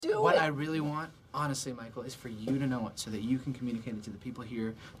What I really want, honestly, Michael, is for you to know it so that you can communicate it to the people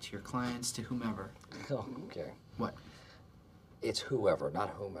here, to your clients, to whomever. Oh, okay. What? It's whoever, not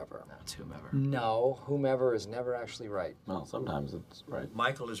whomever. No, it's whomever. No, whomever is never actually right. Well, sometimes it's right.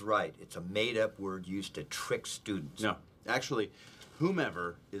 Michael is right. It's a made-up word used to trick students. No, actually,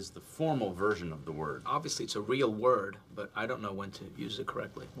 whomever is the formal version of the word. Obviously, it's a real word, but I don't know when to use it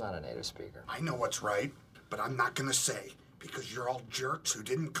correctly. Not a native speaker. I know what's right, but I'm not gonna say, because you're all jerks who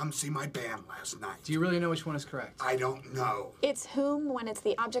didn't come see my band last night. Do you really know which one is correct? I don't know. It's whom when it's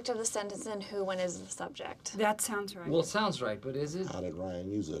the object of the sentence and who when it's the subject. That sounds right. Well, it sounds right, but is it? How did Ryan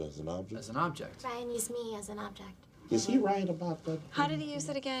use it as an object? As an object. Ryan used me as an object. Is he right about that? How did he use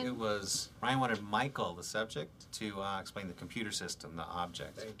it again? It was, Ryan wanted Michael, the subject, to explain the computer system, the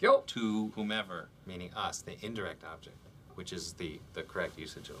object. Thank you. To whomever, meaning us, the indirect object, which is the correct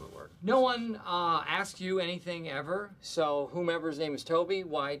usage of the word. No one asked you anything ever, so whomever's name is Toby,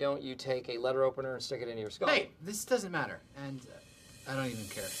 why don't you take a letter opener and stick it into your skull? Hey, this doesn't matter, and I don't even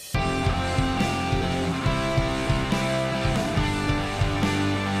care.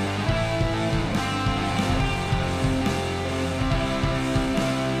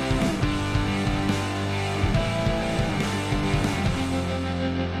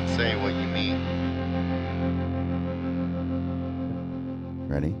 Say what you mean.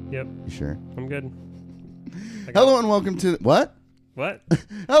 Ready? Yep, You sure? I'm good. Hello and welcome to... What? What?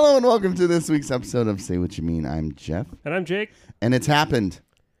 Hello and welcome to this week's episode of Say What You Mean. I'm Jeff. And I'm Jake. And it's happened.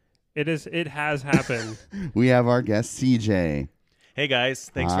 It has happened. We have our guest, CJ. Hey, guys.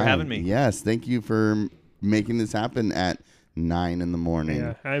 Thanks for Hi. having me. Yes, thank you for making this happen at 9 in the morning.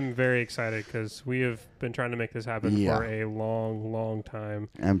 Yeah, I'm very excited because we have been trying to make this happen for a long, long time.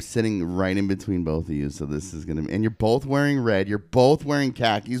 I'm sitting right in between both of you, so this is going to be... And you're both wearing red. You're both wearing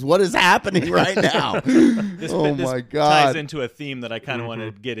khakis. What is happening right now? This my God. ties into a theme that I kind of want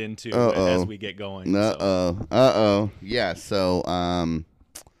to get into as we get going. Yeah, so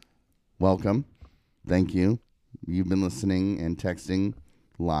welcome. Thank you. You've been listening and texting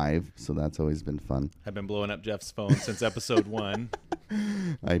live, so that's always been fun. I've been blowing up Jeff's phone since episode 1.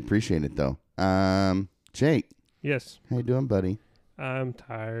 I appreciate it, though. Jake. Yes. How you doing, buddy? I'm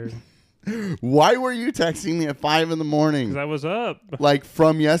tired. Why were you texting me at 5 in the morning? Because I was up. Like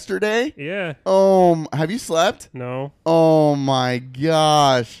from yesterday? Yeah. Have you slept? No. Oh, my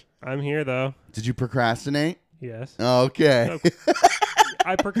gosh. I'm here, though. Did you procrastinate? Yes. Okay.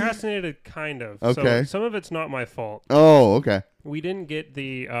 I procrastinated, kind of. Okay. So some of it's not my fault. Oh, okay. We didn't get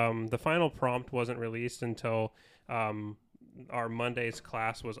the final prompt wasn't released until our Monday's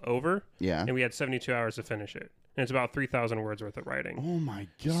class was over. Yeah. And we had 72 hours to finish it. And it's about 3,000 words worth of writing. Oh my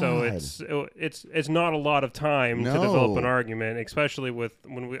God. So it's not a lot of time to develop an argument, especially with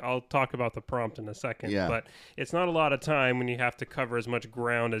I'll talk about the prompt in a second. Yeah. But it's not a lot of time when you have to cover as much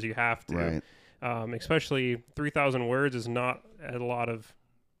ground as you have to. Right. Especially 3,000 words is not a lot of.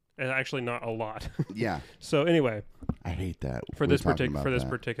 Actually, not a lot. Yeah. So anyway, I hate that for this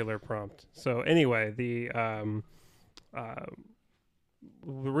particular prompt. So anyway,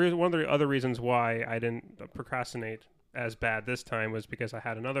 one of the other reasons why I didn't procrastinate as bad this time was because I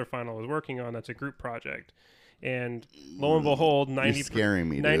had another final I was working on that's a group project. And lo and behold,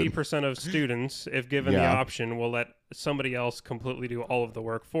 90% of students, if given the option, will let somebody else completely do all of the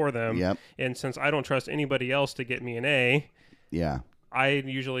work for them. Yep. And since I don't trust anybody else to get me an A, I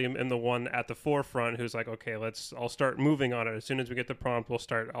usually am the one at the forefront who's like, okay, I'll start moving on it. As soon as we get the prompt,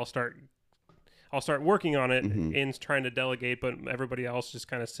 I'll start working on it and trying to delegate, but everybody else just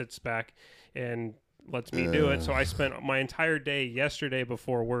kind of sits back and lets me do it. So I spent my entire day yesterday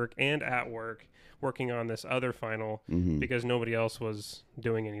before work and at work working on this other final because nobody else was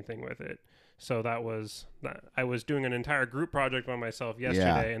doing anything with it. So I was doing an entire group project by myself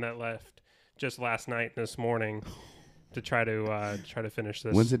yesterday, and that left just last night and this morning to try to finish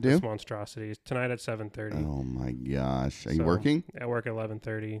this. When's it due? This monstrosity tonight at 7:30. Oh my gosh! Are you working? I work at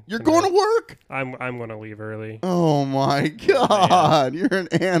 11:30. You're going to work? I'm going to leave early. Oh my God! You're an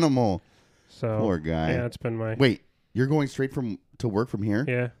animal. So poor guy. Yeah, it's been my. Wait, you're going straight to work from here?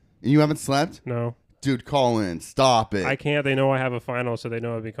 Yeah. And you haven't slept? No. Dude, call in. Stop it. I can't. They know I have a final, so they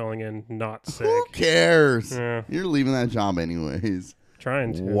know I'll be calling in not sick. Who cares? Yeah. You're leaving that job anyways.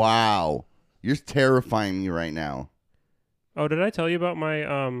 Trying to. Wow. You're terrifying me right now. Oh, did I tell you about my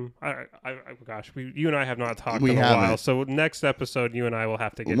you and I have not talked in a while. So next episode, you and I will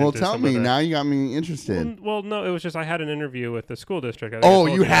have to get into tell me. Now you got me interested. Well, no, it was just I had an interview with the school district.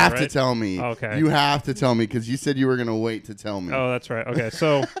 You have to tell me. Okay. You have to tell me because you said you were going to wait to tell me. Oh, that's right. Okay,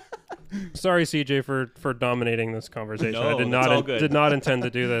 so Sorry, CJ, for dominating this conversation. No, I did that's not all good. did not intend to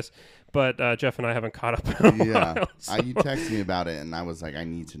do this, but Jeff and I haven't caught up in a Yeah. while, so. You texted me about it, and I was like, I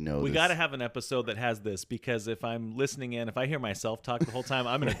need to know We this. got to have an episode that has this, because if I'm listening in, if I hear myself talk the whole time,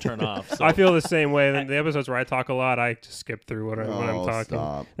 I'm going to turn off. So. I feel the same way. The episodes where I talk a lot, I just skip through when I'm talking.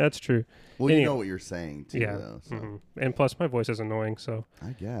 Stop. That's true. Well, Anyway. you know what you're saying, too, Yeah. though. So. Mhm. And plus, my voice is annoying, so.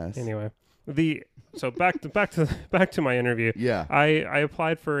 I guess. Anyway. So back to my interview. Yeah. I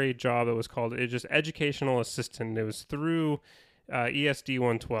applied for a job that was called just educational assistant. It was through ESD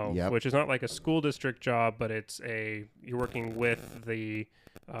 112, Yep. which is not like a school district job, but you're working with the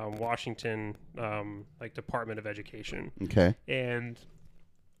Washington like Department of Education. Okay. And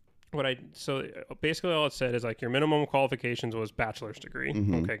so basically all it said is like your minimum qualifications was bachelor's degree.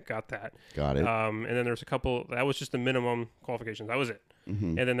 Mhm. Okay, got that. Got it. And then there's a couple, that was just the minimum qualifications. That was it.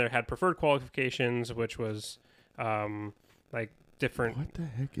 Mhm. And then there had preferred qualifications, which was like different. What the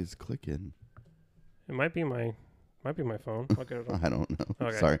heck is clicking? It might be my phone. I'll get it on. I don't know.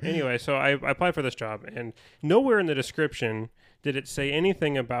 Okay. Sorry. Anyway, so I applied for this job, and nowhere in the description did it say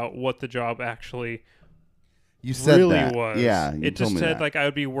anything about what the job actually You said really that. was. Yeah, you it just told me said that. like I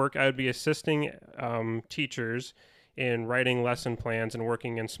would be assisting teachers in writing lesson plans and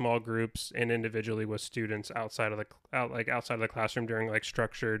working in small groups and individually with students outside of the classroom during like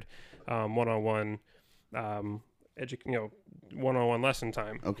structured one-on-one one-on-one lesson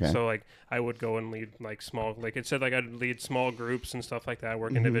time. Okay. So like I would go and lead like small, like it said like I'd lead small groups and stuff like that,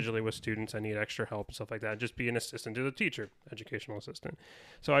 work Mhm. individually with students. I need extra help and stuff like that. Just be an assistant to the teacher, educational assistant.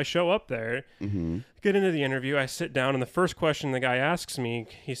 So I show up there, get into the interview, I sit down, and the first question the guy asks me,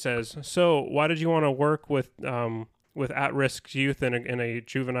 he says, "So why did you want to work with at-risk youth in a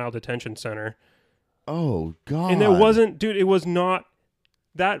juvenile detention center?" Oh, God. And it wasn't, dude, it was not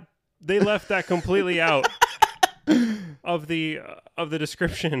that. They left that completely out of the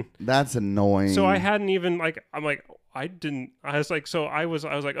description. That's annoying. So I hadn't even like, I was like,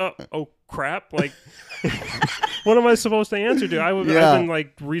 oh crap. Like, what am I supposed to answer to? I've been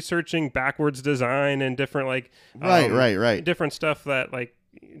like researching backwards design and different like, right. different stuff that like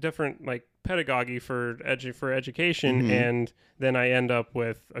different like pedagogy for education. Mhm. And then I end up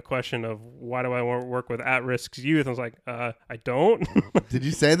with a question of why do I want to work with at-risk youth? I was like, I don't. Did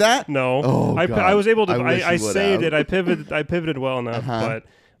you say that? No. Oh, God. I was able to. wish I you would saved have. it. I pivoted well enough, but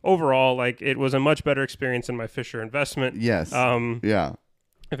overall, like it was a much better experience than my Fisher investment. Yes. Yeah.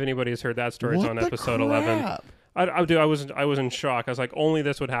 If anybody has heard that story, it's What on the episode crap? 11. I was in shock. I was like, only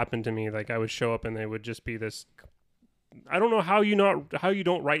this would happen to me. Like I would show up and they would just be this. I don't know how you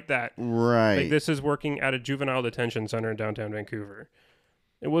don't write that. Right. Like this is working at a juvenile detention center in downtown Vancouver.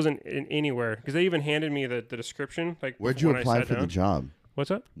 It wasn't anywhere because they even handed me the description. Like Where'd you when I apply sat for the down. job? What's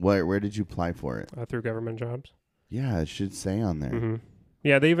that? Where did you apply for it? Through government jobs. Yeah, it should say on there. Mm-hmm.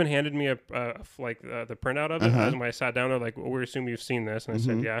 Yeah, they even handed me the printout of it. And when I sat down, they're like, well, "We assume you've seen this," and I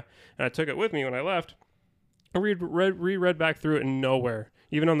said, "Yeah." And I took it with me when I left. I reread back through it, and nowhere,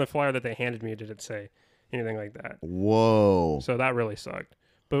 even on the flyer that they handed me, did it say anything like that. Whoa! So that really sucked.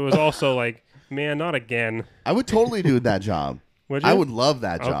 But it was also like, man, not again. I would totally do that job. Would you? I would love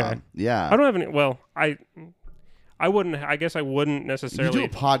that job. Okay. Yeah. I don't have any. Well, I wouldn't. I guess I wouldn't You necessarily. do a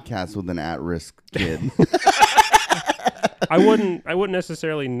podcast with an at-risk kid. I wouldn't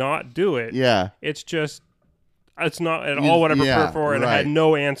necessarily not do it. Yeah. It's just it's not at all what I prepared for, and I had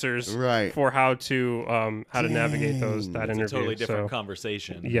no answers for how to navigate that interview. It's a totally different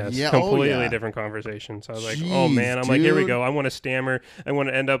conversation. Yes, completely different conversation. So I was like, oh man, I'm like, here we go. I want to stammer. I want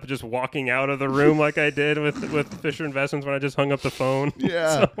to end up just walking out of the room like I did with Fisher Investments when I just hung up the phone. Yeah.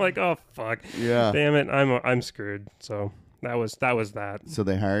 So I'm like, oh fuck. Yeah. Damn it, I'm screwed. So that was that. So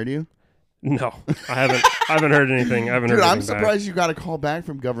they hired you? No, I haven't heard anything. Dude, I'm surprised you got a call back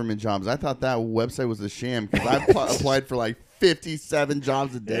from government jobs. I thought that website was a sham because I applied for like 57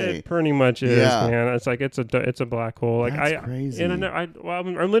 jobs a day. It pretty much is, man. It's like it's a black hole. Like That's crazy. And I'm a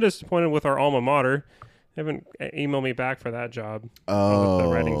little disappointed with our alma mater. They haven't emailed me back for that job. With the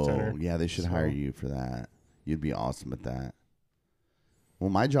writing center. Yeah, they should hire you for that. You'd be awesome at that.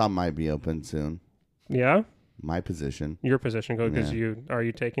 Well, my job might be open soon. Yeah. My position. Your position, because are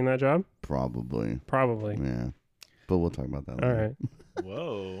you taking that job? Probably. Yeah. But we'll talk about that All later. right.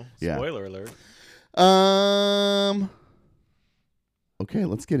 Whoa. Yeah. Spoiler alert. Okay,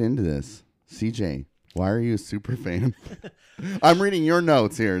 let's get into this. CJ, why are you a super fan? I'm reading your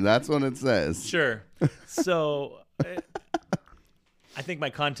notes here. That's what it says. Sure. So I think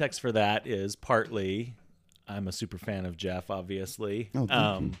my context for that is partly I'm a super fan of Jeff, obviously. Oh,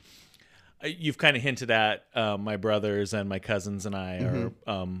 thank you. You've kind of hinted at my brothers and my cousins and I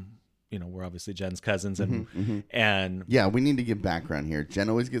are we're obviously Jen's cousins, and yeah, we need to give background here. Jen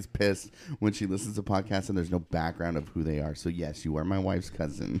always gets pissed when she listens to podcasts and there's no background of who they are. So yes, you are my wife's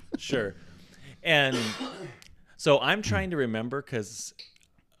cousin. Sure. And so I'm trying to remember, because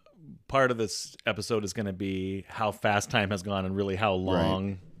part of this episode is going to be how fast time has gone and really how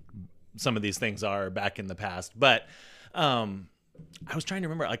long some of these things are back in the past. But I was trying to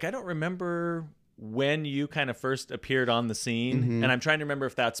remember, like, I don't remember when you kind of first appeared on the scene. And I'm trying to remember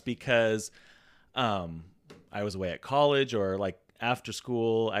if that's because I was away at college, or like after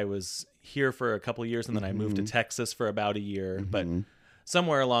school, I was here for a couple of years and then I moved to Texas for about a year. But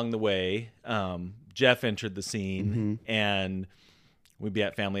somewhere along the way, Jeff entered the scene, and we'd be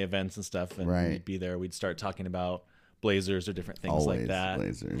at family events and stuff, and we'd be there. We'd start talking about Blazers or different things like that.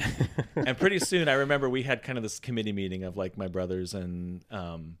 Blazers. And pretty soon, I remember we had kind of this committee meeting of like my brothers and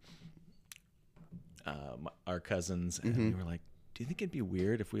our cousins, and we were like, do you think it'd be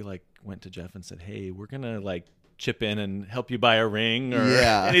weird if we like went to Jeff and said, hey, we're gonna like chip in and help you buy a ring or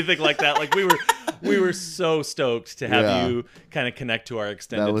anything like that? Like we were so stoked to have you kind of connect to our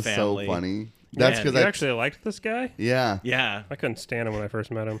extended family. That was so funny. That's because you actually liked this guy? Yeah. I couldn't stand him when I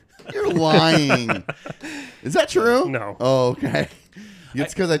first met him. You're lying. Is that true? No. Oh, okay.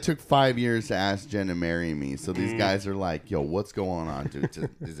 It's because I took 5 years to ask Jen to marry me. So these guys are like, yo, what's going on, dude?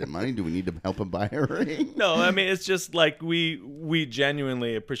 Is it money? Do we need to help him buy a ring? No, I mean, it's just like we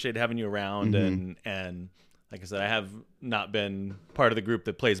genuinely appreciate having you around. And like I said, I have not been part of the group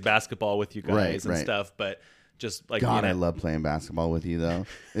that plays basketball with you guys and stuff, but just like, God, I love playing basketball with you, though.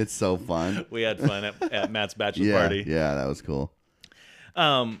 It's so fun. We had fun at Matt's bachelor party. Yeah, that was cool.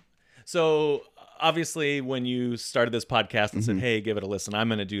 So obviously, when you started this podcast and said, hey, give it a listen, I'm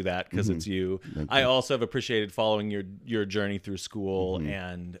going to do that because it's you. I also have appreciated following your journey through school.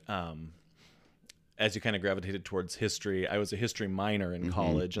 And as you kind of gravitated towards history, I was a history minor in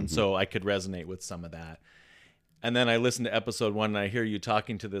college. And so I could resonate with some of that. And then I listened to episode 1 and I hear you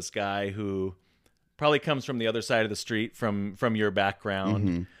talking to this guy who probably comes from the other side of the street from your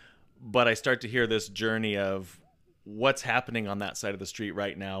background. But I start to hear this journey of what's happening on that side of the street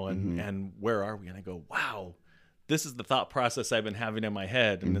right now, and where are we? And I go, wow, this is the thought process I've been having in my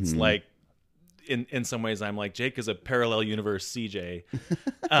head. And it's like, in some ways, I'm like, Jake is a parallel universe CJ.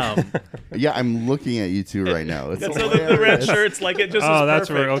 Yeah, I'm looking at you two right now. It's so the red shirts, like, it just is that's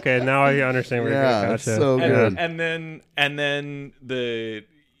perfect. where, okay, now I understand where you're going. Gotcha. It's so good. And then the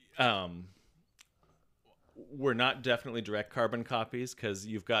we're not definitely direct carbon copies, because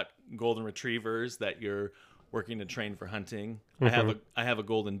you've got golden retrievers that you're working to train for hunting. I have a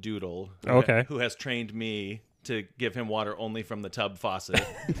golden doodle who has trained me to give him water only from the tub faucet.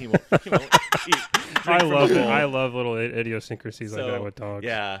 He won't I love it. I love little idiosyncrasies like that with dogs.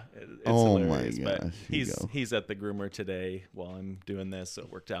 Yeah, it's hilarious. My gosh, but he's at the groomer today while I'm doing this, so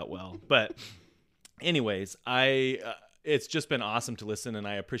it worked out well. But anyways, it's just been awesome to listen, and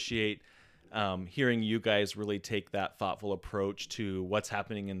I appreciate hearing you guys really take that thoughtful approach to what's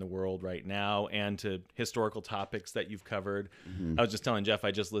happening in the world right now and to historical topics that you've covered. I was just telling Jeff,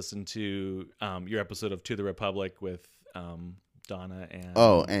 I just listened to your episode of To the Republic with Donna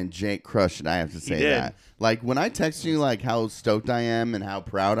and Jake crushed it. I have to say that. Like, when I text you like how stoked I am and how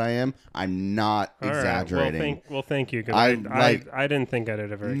proud I am, I'm not exaggerating. Right. Well, thank you. I didn't think I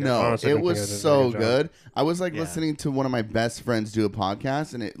did a very good. No, honestly, it was so good. I was like listening to one of my best friends do a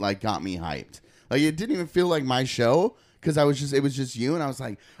podcast, and it like got me hyped. Like, it didn't even feel like my show, because it was just you, and I was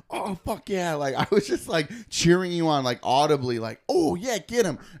like, oh fuck yeah! Like, I was just like cheering you on, like audibly, like, oh yeah, get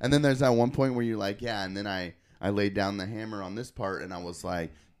him. And then there's that one point where you're like, yeah, and then I laid down the hammer on this part, and I was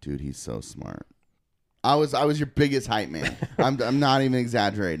like, dude, he's so smart. I was your biggest hype man. I'm not even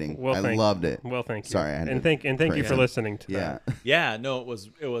exaggerating. Well, I loved it. Well, thank you. Sorry, thank you for listening to that. Yeah, no, it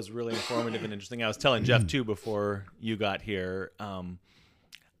was really informative and interesting. I was telling Jeff too before you got here.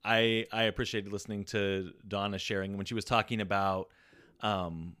 I appreciated listening to Donna sharing when she was talking about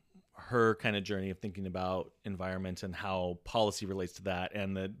her kind of journey of thinking about environment and how policy relates to that.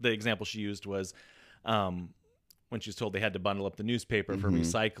 And the example she used was when she was told they had to bundle up the newspaper for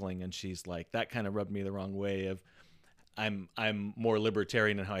recycling, and she's like, that kind of rubbed me the wrong way of I'm more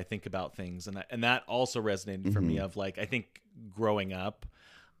libertarian in how I think about things. And that also resonated for me of like, I think growing up,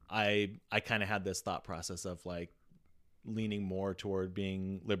 I kind of had this thought process of like leaning more toward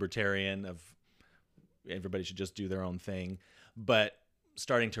being libertarian, of everybody should just do their own thing, but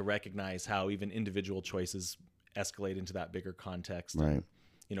starting to recognize how even individual choices escalate into that bigger context. Right.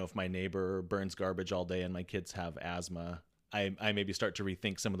 You know, if my neighbor burns garbage all day and my kids have asthma, I maybe start to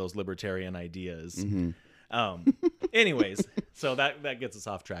rethink some of those libertarian ideas. Anyways, so that gets us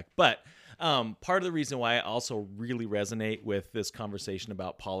off track. But Part of the reason why I also really resonate with this conversation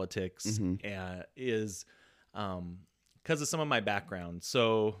about politics is because of some of my background.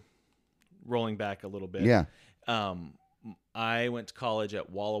 So rolling back a little bit. Yeah. I went to college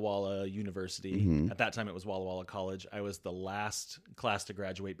at Walla Walla University. At that time, it was Walla Walla College. I was the last class to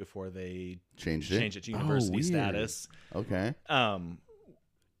graduate before they changed it to university status. Okay.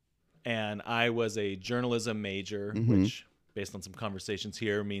 And I was a journalism major, which, based on some conversations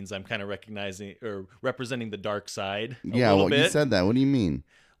here, means I'm kind of recognizing or representing the dark side. Well, you said that. What do you mean?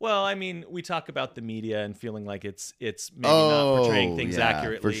 Well, I mean, we talk about the media and feeling like it's maybe not portraying things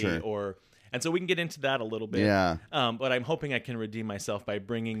accurately, for sure. And so we can get into that a little bit. Yeah. But I'm hoping I can redeem myself by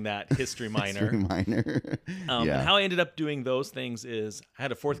bringing that history minor. And how I ended up doing those things is I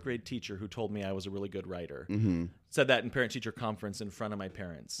had a 4th grade teacher who told me I was a really good writer. Said that in parent-teacher conference in front of my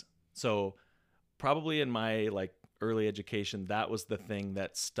parents. So probably in my early education, that was the thing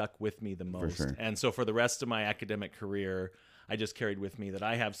that stuck with me the most. For sure. And so for the rest of my academic career, I just carried with me that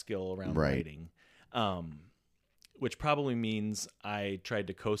I have skill around writing. Which probably means I tried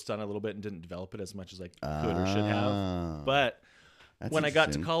to coast on it a little bit and didn't develop it as much as I could or should have. But when I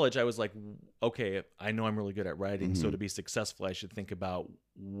got to college, I was like, okay, I know I'm really good at writing. So to be successful, I should think about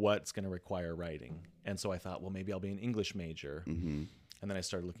what's going to require writing. And so I thought, well, maybe I'll be an English major. And then I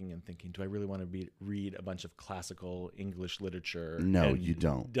started looking and thinking, do I really want to read a bunch of classical English literature? No, you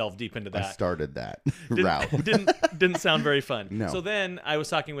don't. Delve deep into that. I started that route. Didn't sound very fun. No. So then I was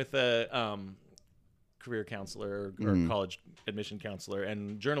talking with a career counselor or college admission counselor,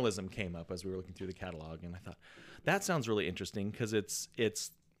 and journalism came up as we were looking through the catalog, and I thought that sounds really interesting because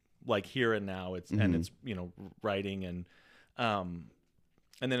it's like here and now. And it's writing and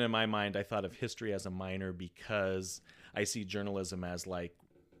then in my mind I thought of history as a minor because I see journalism as like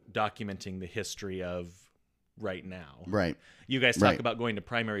documenting the history of right now. Right. You guys talk about going to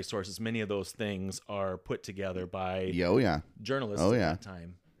primary sources. Many of those things are put together by journalists at that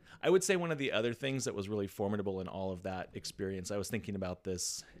time. I would say one of the other things that was really formidable in all of that experience, I was thinking about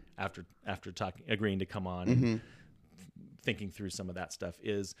this after agreeing to come on and thinking through some of that stuff,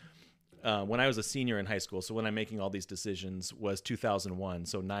 is when I was a senior in high school, so when I'm making all these decisions, was 2001,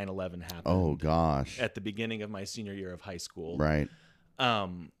 so 9/11 happened. Oh, gosh. At the beginning of my senior year of high school. Right.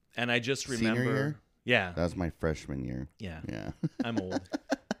 And I just remember... Senior year? Yeah. That was my freshman year. Yeah. Yeah. I'm old.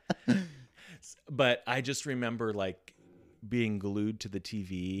 But I just remember, like, being glued to the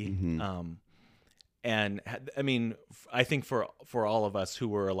TV. And I mean, I think for all of us who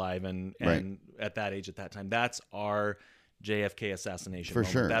were alive and at that age at that time, that's our JFK assassination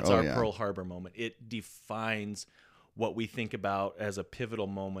moment. Sure. That's our Pearl Harbor moment. It defines what we think about as a pivotal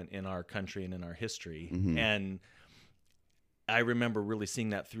moment in our country and in our history. And I remember really seeing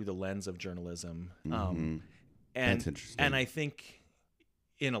that through the lens of journalism. And that's interesting. And I think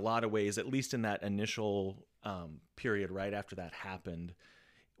in a lot of ways, at least in that initial period right after that happened,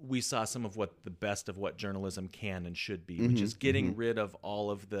 we saw some of what the best of what journalism can and should be, which is getting rid of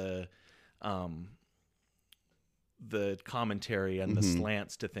all of the commentary and the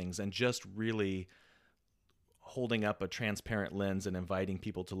slants to things, and just really holding up a transparent lens and inviting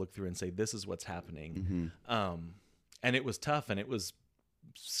people to look through and say, this is what's happening. And it was tough and it was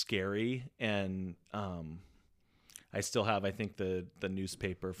scary. And I still have, I think, the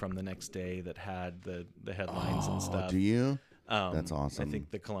newspaper from the next day that had the headlines and stuff. Do you? That's awesome. I think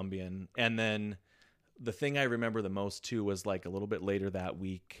the Columbian. And then the thing I remember the most too was like a little bit later that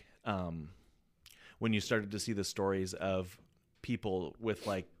week, when you started to see the stories of people with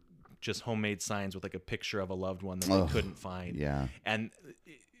like just homemade signs with like a picture of a loved one that they couldn't find. Yeah. And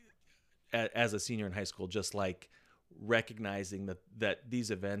as a senior in high school, just like recognizing that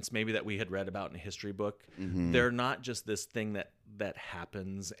these events, maybe that we had read about in a history book, they're not just this thing that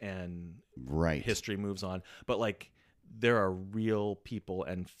happens and history moves on, but like there are real people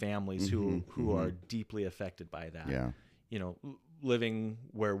and families who are deeply affected by that. Yeah. You know, living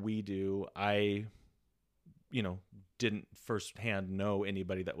where we do, I, didn't firsthand know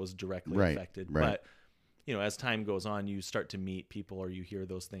anybody that was directly affected. But, as time goes on, you start to meet people or you hear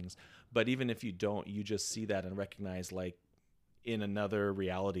those things. But even if you don't, you just see that and recognize, like, in another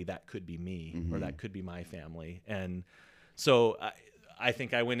reality, that could be me or that could be my family. And so I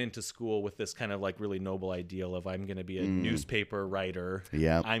think I went into school with this kind of like really noble ideal of I'm going to be a newspaper writer.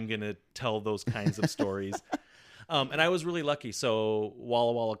 Yeah. I'm going to tell those kinds of stories. And I was really lucky. So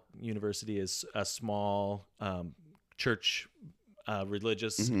Walla Walla University is a small church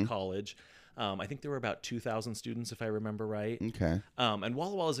religious college. I think there were about 2,000 students, if I remember right. Okay. And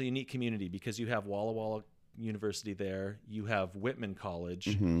Walla Walla is a unique community because you have Walla Walla University there. You have Whitman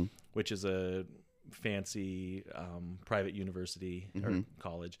College, which is a fancy private university or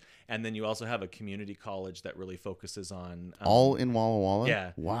college, and then you also have a community college that really focuses on all in Walla Walla.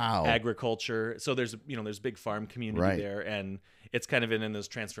 Yeah, wow, agriculture. So there's there's a big farm community Right. there, and it's kind of been in this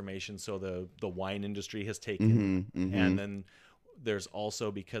transformation. So the wine industry has taken, and then there's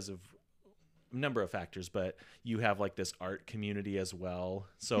also, because of a number of factors, but you have like this art community as well.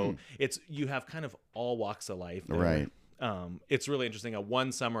 So you have kind of all walks of life there. Right. It's really interesting.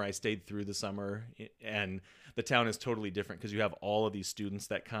 One summer I stayed through the summer, and the town is totally different because you have all of these students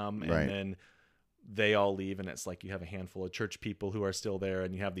that come, and Right. then they all leave, and it's like you have a handful of church people who are still there,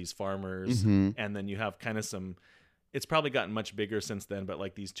 and you have these farmers, and then you have kind of some, it's probably gotten much bigger since then, but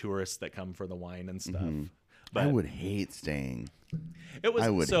like these tourists that come for the wine and stuff. But I would hate staying. it was, I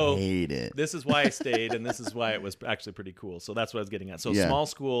would so hate it. This is why I stayed, and this is why it was actually pretty cool. So that's what I was getting at. So Yeah. small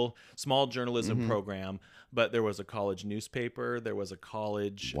school, small journalism program, but there was a college newspaper. There was a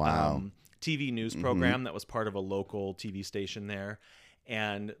college Wow. TV news program that was part of a local TV station there.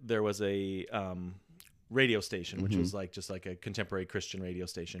 And there was a radio station, which was like just like a contemporary Christian radio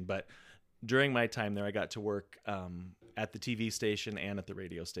station. But during my time there, I got to work at the TV station and at the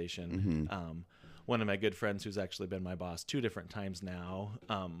radio station. One of my good friends, who's actually been my boss 2 different times now,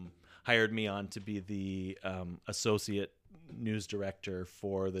 hired me on to be the associate news director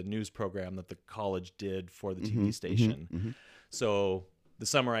for the news program that the college did for the TV station. So the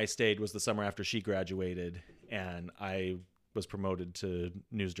summer I stayed was the summer after she graduated, and I was promoted to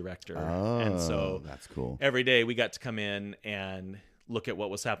news director. Oh, and so that's cool. every day we got to come in and look at what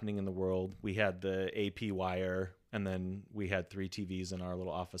was happening in the world. We had the AP Wire, and then we had 3 TVs in our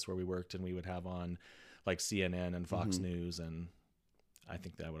little office where we worked, and we would have on like CNN and Fox News, and I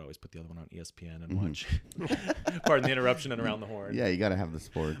think that I would always put the other one on ESPN and watch. Pardon the interruption and Around the Horn. Yeah, you got to have the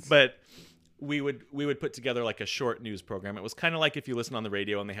sports. But we would put together like a short news program. It was kind of like if you listen on the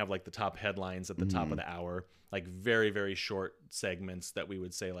radio and they have like the top headlines at the top of the hour, like very, very short segments that we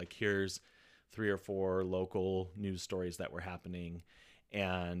would say like, here's 3 or 4 local news stories that were happening,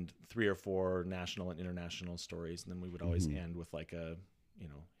 and 3 or 4 national and international stories. And then we would always end with like a,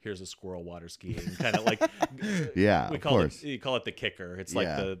 here's a squirrel water skiing, kind of like, yeah, we of call course. it, you call it the kicker. It's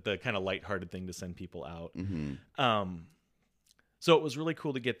Yeah. like the kind of lighthearted thing to send people out. So it was really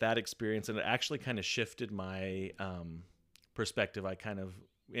cool to get that experience, and it actually kind of shifted my perspective. I kind of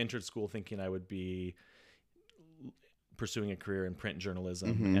entered school thinking I would be pursuing a career in print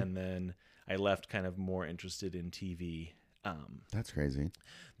journalism, and then I left kind of more interested in TV. That's crazy.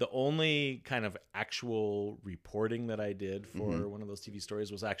 The only kind of actual reporting that I did for one of those TV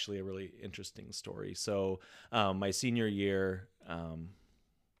stories was actually a really interesting story. So my senior year,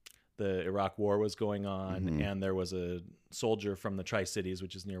 the Iraq War was going on, and there was a soldier from the Tri-Cities,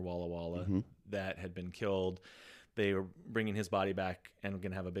 which is near Walla Walla, that had been killed. They were bringing his body back and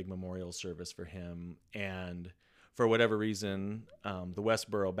going to have a big memorial service for him. And for whatever reason, the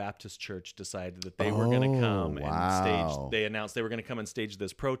Westboro Baptist Church decided that they were going to come and stage. They announced they were going to come and stage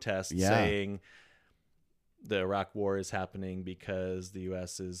this protest, saying the Iraq War is happening because the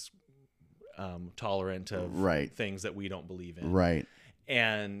U.S. is tolerant of things that we don't believe in. Right.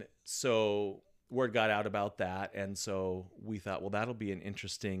 And so word got out about that, and so we thought, well, that'll be an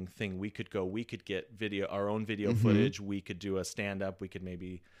interesting thing. We could get our own video footage. We could do a stand-up. We could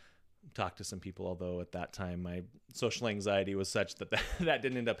maybe talk to some people, although at that time my social anxiety was such that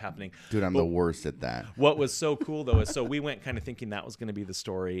didn't end up happening. Dude, I'm the worst at that. What was so cool though is, so we went kind of thinking that was going to be the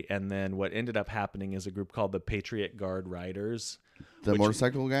story, and then what ended up happening is a group called the Patriot Guard Riders,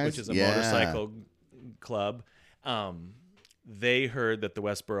 motorcycle guys, which is a motorcycle club. They heard that the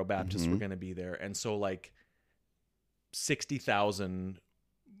Westboro Baptists were going to be there, and so like 60,000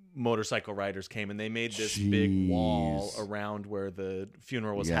 motorcycle riders came, and they made this big wall around where the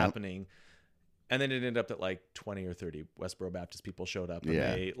funeral was happening. And then it ended up that like 20 or 30 Westboro Baptist people showed up, and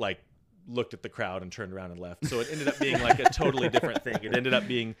they like looked at the crowd and turned around and left. So it ended up being like a totally different thing. It ended up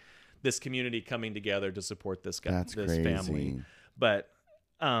being this community coming together to support this guy, this family. But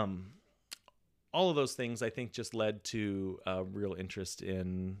all of those things I think just led to a real interest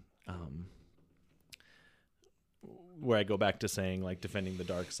in where I go back to saying like defending the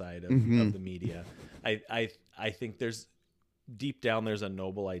dark side of the media. I think there's deep down there's a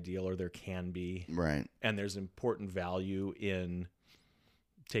noble ideal, or there can be, right? And there's important value in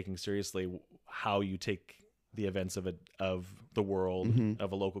taking seriously how you take the events of the world,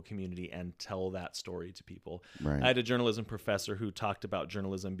 of a local community, and tell that story to people. Right. I had a journalism professor who talked about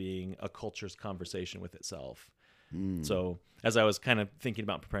journalism being a culture's conversation with itself. So as I was kind of thinking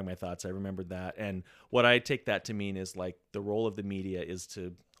about preparing my thoughts, I remembered that. And what I take that to mean is like the role of the media is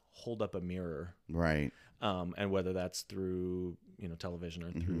to hold up a mirror, right? And whether that's through television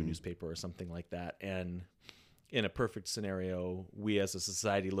or through a newspaper or something like that. And in a perfect scenario, we as a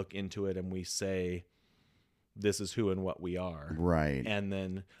society look into it and we say, this is who and what we are, right? And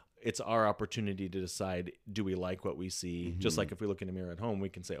then it's our opportunity to decide, do we like what we see? Just like if we look in a mirror at home, we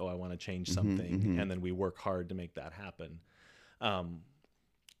can say, oh, I want to change something. And then we work hard to make that happen.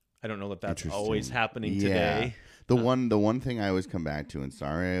 I don't know that that's always happening today. The one thing I always come back to, and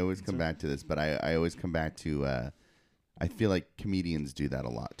sorry I always come back to this, but I always come back to, I feel like comedians do that a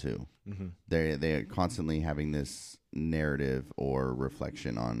lot too. They're constantly having this narrative or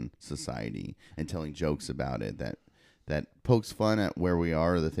reflection on society and telling jokes about it that pokes fun at where we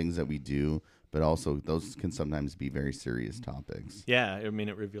are, the things that we do, but also those can sometimes be very serious topics. Yeah, I mean,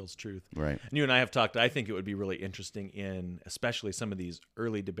 it reveals truth. Right. And you and I have talked, I think it would be really interesting in especially some of these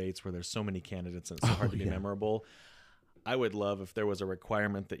early debates where there's so many candidates and it's so hard to be memorable. I would love if there was a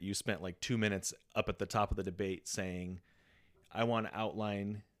requirement that you spent like 2 minutes up at the top of the debate saying, I want to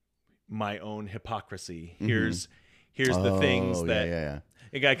outline my own hypocrisy. Here's the things that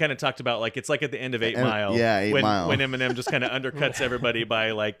a guy kind of talked about, like it's like at the end of 8 Mile. Yeah, 8 Mile. When Eminem just kind of undercuts everybody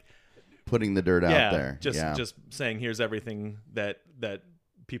by like putting the dirt out there. Just saying here's everything that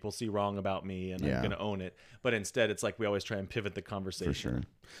people see wrong about me and I'm going to own it. But instead it's like we always try and pivot the conversation. For sure.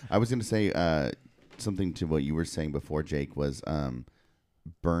 I was going to say something to what you were saying before, Jake, was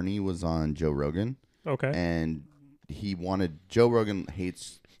Bernie was on Joe Rogan. Okay. And Joe Rogan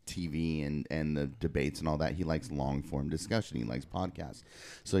hates TV and the debates and all that. He likes long form discussion. He likes podcasts.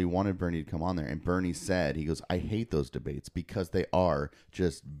 So he wanted Bernie to come on there. And Bernie said, he goes, I hate those debates because they are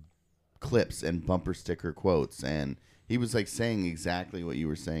just clips and bumper sticker quotes. And he was like saying exactly what you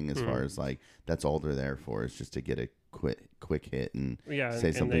were saying as far as like, that's all they're there for, is just to get a quick hit and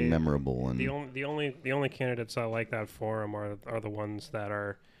say something memorable. And the only candidates I like that for him are the ones that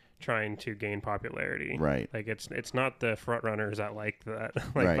are trying to gain popularity, right? Like it's not the front runners that like that,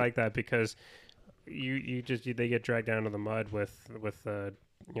 like that, because they get dragged down to the mud with the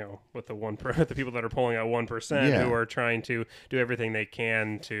the people that are polling at 1% who are trying to do everything they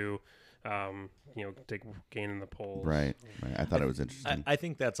can to to gain in the polls. Right. I thought it was interesting. I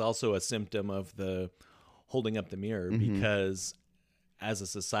think that's also a symptom of the holding up the mirror, because as a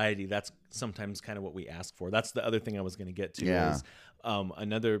society, that's sometimes kind of what we ask for. That's the other thing I was going to get to is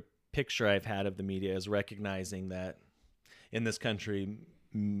another picture I've had of the media is recognizing that in this country,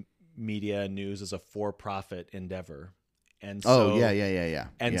 media and news is a for-profit endeavor. And so,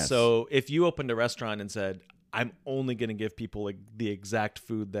 And so if you opened a restaurant and said, I'm only going to give people the exact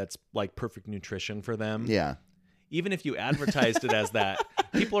food that's like perfect nutrition for them. Yeah. Even if you advertised it as that,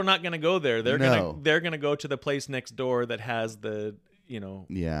 people are not going to go there. They're going to go to the place next door that has the,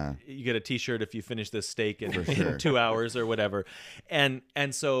 you get a T-shirt if you finish this steak in 2 hours or whatever. And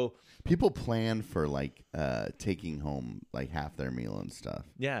so people plan for like taking home like half their meal and stuff.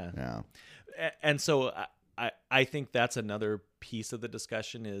 Yeah. And so I think that's another piece of the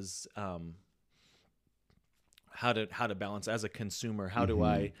discussion is how to balance as a consumer. How do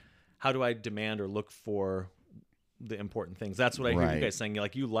I demand or look for the important things? That's what I hear you guys saying.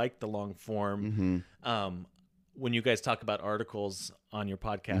 You like the long form. When you guys talk about articles on your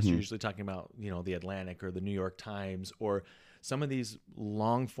podcast, you're usually talking about, the Atlantic or the New York Times or some of these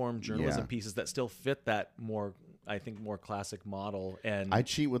long form journalism pieces that still fit that more classic model. And I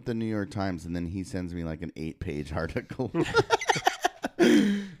cheat with the New York Times, and then he sends me like an 8-page article.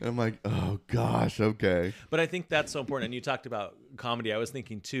 And I'm like, oh gosh, okay. But I think that's so important. And you talked about comedy. I was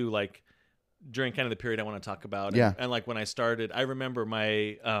thinking too, like during kind of the period I want to talk about. And like when I started, I remember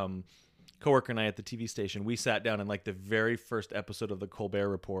my coworker and I at the TV station, we sat down in like the very first episode of the Colbert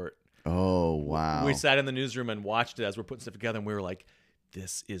Report. Oh, wow. We sat in the newsroom and watched it as we're putting stuff together, and we were like,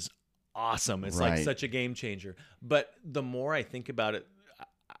 this is awesome. It's like such a game changer. But the more I think about it,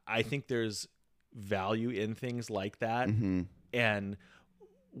 I think there's value in things like that. And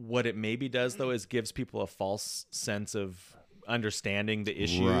what it maybe does, though, is gives people a false sense of understanding the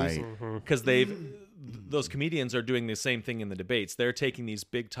issues. Because those comedians are doing the same thing in the debates. They're taking these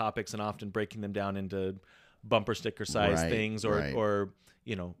big topics and often breaking them down into bumper sticker size things or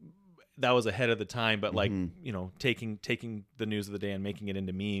that was ahead of the time, but like, taking the news of the day and making it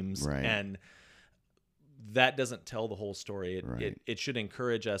into memes. And that doesn't tell the whole story. It should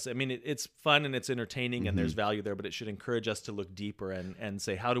encourage us. I mean, it's fun and it's entertaining and there's value there, but it should encourage us to look deeper and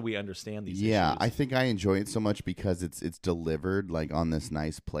say, how do we understand these issues? I think I enjoy it so much because it's delivered like on this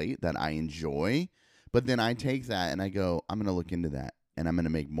nice plate that I enjoy. But then I take that and I go, I'm going to look into that and I'm going to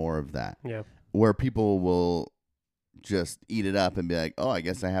make more of that. Yeah. Where people will just eat it up and be like, oh, I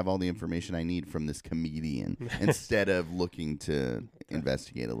guess I have all the information I need from this comedian instead of looking to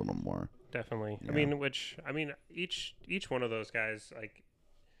investigate a little more. Definitely. Yeah. I mean, each one of those guys like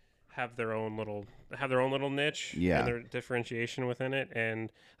have their own little niche and their differentiation within it. And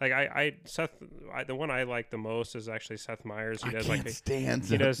like the one I like the most is actually Seth Meyers. He does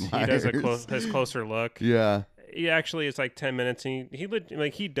he does his Closer Look. Yeah. He actually, it's like 10 minutes. And he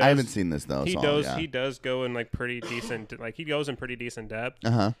does. I haven't seen this though. He does go in like pretty decent, like he goes in pretty decent depth.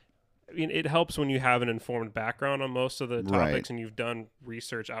 Uh-huh. I mean, it helps when you have an informed background on most of the topics and you've done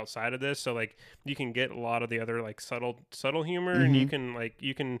research outside of this. So like you can get a lot of the other like subtle humor and you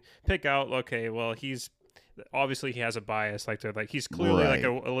can pick out, okay, well, he's obviously he has a bias he's clearly like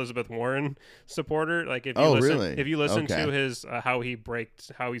a Elizabeth Warren supporter. Like if you listen to his how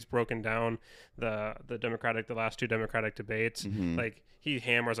he's broken down the last two Democratic debates, like he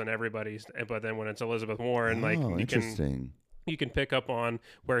hammers on everybody's, but then when it's Elizabeth Warren, you can pick up on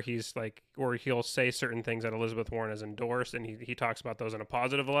where he's like, or he'll say certain things that Elizabeth Warren has endorsed, and he talks about those in a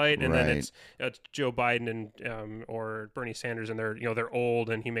positive light. And then it's Joe Biden and or Bernie Sanders, and they're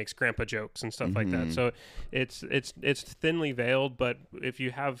old, and he makes grandpa jokes and stuff like that. So it's thinly veiled, but if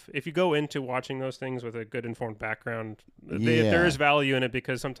you go into watching those things with a good informed background, there is value in it,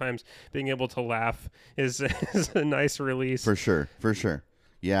 because sometimes being able to laugh is a nice release. For sure.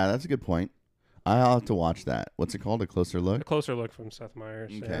 Yeah, that's a good point. I'll have to watch that. What's it called? A Closer Look? A Closer Look from Seth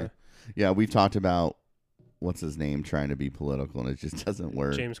Meyers. Okay. Yeah, we've talked about, what's his name, trying to be political, and it just doesn't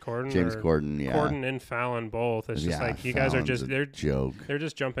work. James Corden, yeah. Corden and Fallon both. It's just like, you guys are just, they're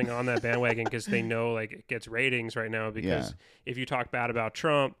just jumping on that bandwagon because they know like it gets ratings right now, because if you talk bad about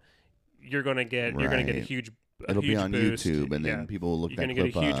Trump, you're going to get a huge It'll be on boost. YouTube, and then people will look that clip up. You're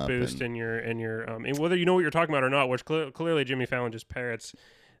going to get a huge boost in your and whether you know what you're talking about or not, which clearly Jimmy Fallon just parrots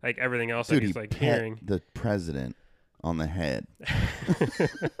like everything else that he's like hearing. The president on the head.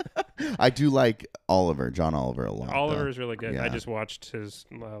 I do like John Oliver a lot. Oliver is really good. Yeah. I just watched his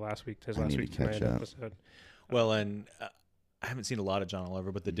last week tonight episode. Well, and I haven't seen a lot of John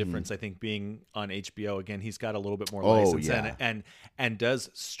Oliver, but the difference, I think, being on HBO, again, he's got a little bit more license and does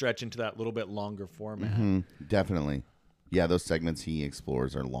stretch into that little bit longer format. Definitely. Yeah, those segments he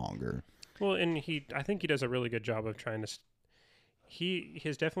explores are longer. Well, and I think he does a really good job of trying to he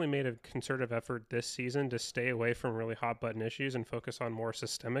has definitely made a concerted effort this season to stay away from really hot button issues and focus on more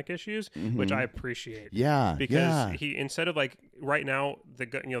systemic issues, which I appreciate. Yeah, because he, instead of like right now the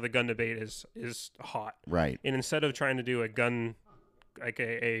gun debate is hot, right? And instead of trying to do a gun, like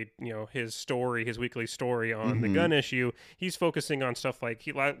his weekly story on the gun issue, he's focusing on stuff like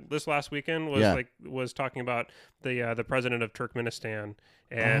this last weekend was talking about the president of Turkmenistan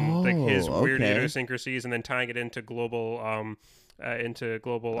and his weird idiosyncrasies, and then tying it into global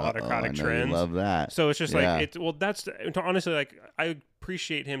autocratic trends. Love that. So it's just that's honestly, like, I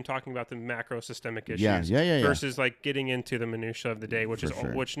appreciate him talking about the macro systemic issues versus like getting into the minutia of the day, which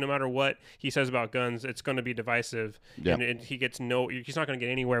which no matter what he says about guns, it's going to be divisive, and he's not going to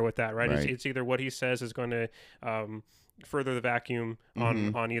get anywhere with that, right? It's either what he says is going to further the vacuum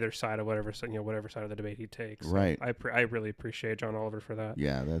on either side of whatever side of the debate he takes. So right. I really appreciate John Oliver for that.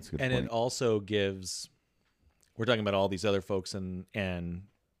 Yeah, that's a good. And point. It also gives. We're talking about all these other folks, and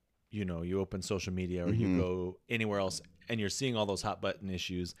you open social media or you go anywhere else, and you're seeing all those hot button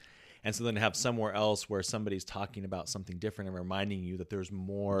issues, and so then to have somewhere else where somebody's talking about something different and reminding you that there's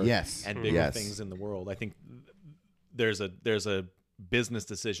more and bigger things in the world. I think there's a business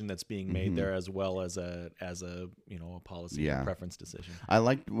decision that's being made there, as well as a policy or preference decision. I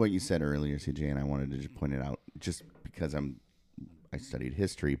liked what you said earlier, CJ, and I wanted to just point it out just because I studied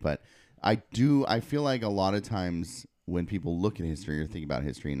history, but I feel like a lot of times when people look at history or think about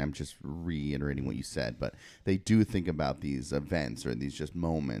history, and I'm just reiterating what you said, but they do think about these events or these just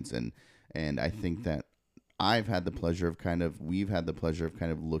moments, and I think that we've had the pleasure of kind of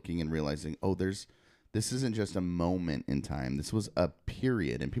looking and realizing, this isn't just a moment in time. This was a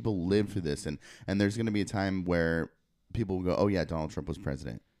period, and people lived through this, and there's going to be a time where people will go, oh yeah, Donald Trump was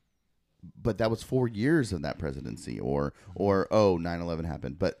president. But that was 4 years of that presidency, or 9/11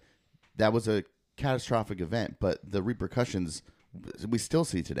 happened. But that was a catastrophic event, but the repercussions we still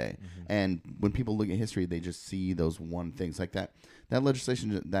see today. And when people look at history, they just see those one things like that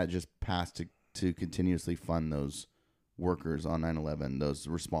legislation that just passed to continuously fund those workers on 9/11, those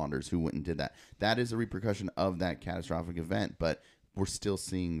responders who went and did that. That is a repercussion of that catastrophic event, but we're still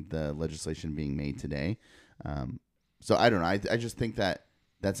seeing the legislation being made today. So I don't know. I just think that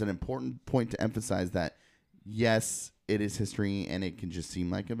that's an important point to emphasize, that yes, it is history and it can just seem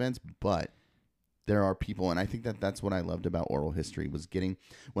like events, but there are people, and I think that that's what I loved about oral history, was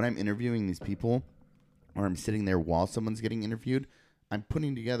when I'm interviewing these people, or I'm sitting there while someone's getting interviewed, I'm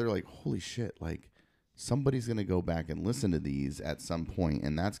putting together like, holy shit, like somebody's going to go back and listen to these at some point,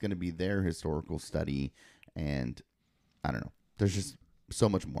 and that's going to be their historical study. And I don't know. There's just so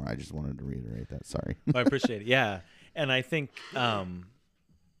much more. I just wanted to reiterate that. Sorry. I appreciate it. Yeah. And I think I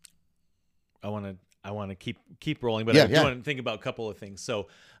want to keep rolling, but I do want to think about a couple of things. So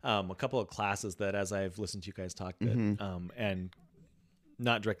a couple of classes that, as I've listened to you guys talk, that, and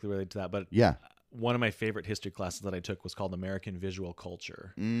not directly related to that, but one of my favorite history classes that I took was called American Visual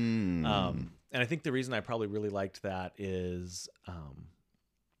Culture. And I think the reason I probably really liked that is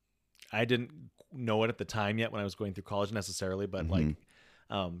I didn't know it at the time yet when I was going through college necessarily, but like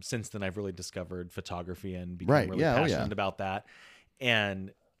since then I've really discovered photography and become really passionate about that.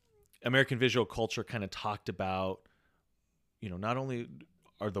 And American Visual Culture kind of talked about, not only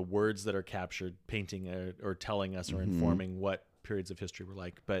are the words that are captured painting or telling us or informing what periods of history were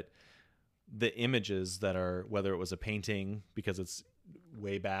like, but the images that are, whether it was a painting because it's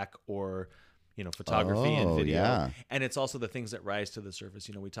way back or, photography and video. Yeah. And it's also the things that rise to the surface.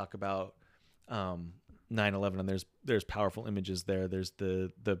 We talk about 9/11 and there's powerful images there. There's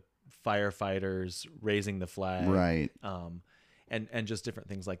the firefighters raising the flag. Right. And just different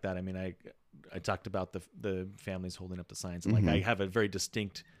things like that. I mean, I talked about the families holding up the signs, and like I have a very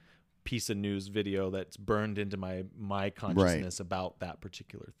distinct piece of news video that's burned into my consciousness about that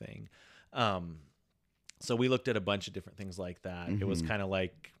particular thing. So we looked at a bunch of different things like that. It was kind of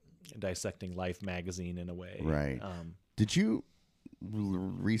like dissecting Life magazine in a way. Right. Did you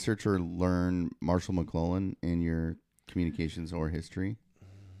research or learn Marshall McLuhan in your communications or history?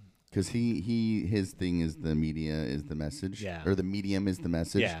 Because his thing is the media is the message, or the medium is the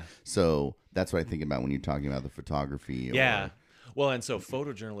message. Yeah. So that's what I think about when you're talking about the photography. Well, and so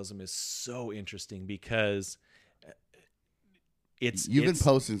photojournalism is so interesting because you've been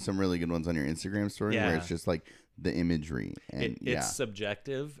posting some really good ones on your Instagram story where it's just like the imagery and it's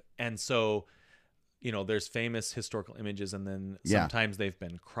subjective, and so there's famous historical images, and then sometimes they've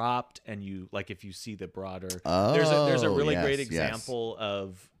been cropped, and if you see the broader, there's a really great example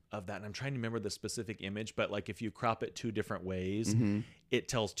of that, and I'm trying to remember the specific image, but like if you crop it two different ways, it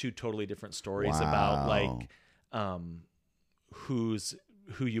tells two totally different stories about like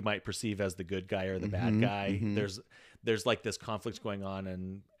who you might perceive as the good guy or the bad guy. There's like this conflict going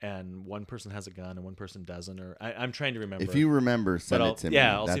on, and one person has a gun and one person doesn't, or I'm trying to remember. If you remember, send it to me.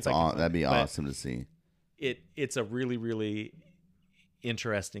 I'll see if I can that'd be awesome to see. It's a really, really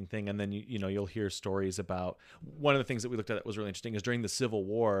interesting thing. And then you'll hear stories about one of the things that we looked at that was really interesting is during the Civil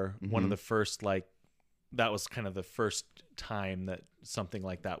War, one of the first that was kind of the first time that something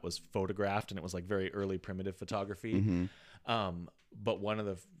like that was photographed, and it was like very early primitive photography. But one of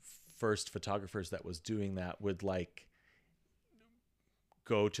the first photographers that was doing that would like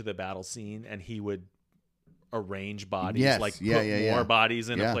go to the battle scene, and he would arrange bodies, put more bodies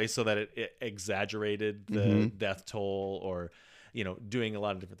in a place so that it exaggerated the death toll, or doing a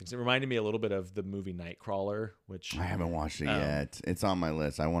lot of different things. It reminded me a little bit of the movie Nightcrawler, which I haven't watched it yet. It's on my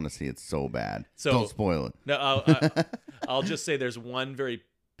list. I want to see it so bad. So don't spoil it. No, I'll just say there's one very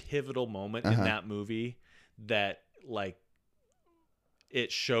pivotal moment in that movie that like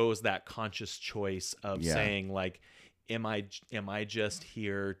it shows that conscious choice of saying like, am I just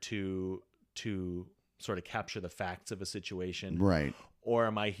here to sort of capture the facts of a situation, right? Or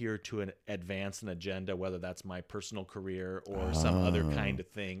am I here to advance an agenda, whether that's my personal career or some other kind of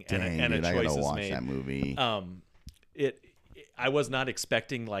thing? And a choice is made. That movie. I was not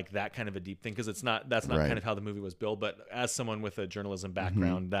expecting like that kind of a deep thing, because that's not kind of how the movie was built. But as someone with a journalism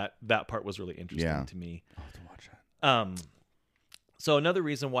background, that part was really interesting to me. I'll have to watch that. So another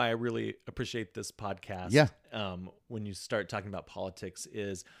reason why I really appreciate this podcast, when you start talking about politics,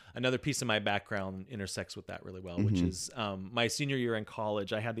 is another piece of my background intersects with that really well, which is my senior year in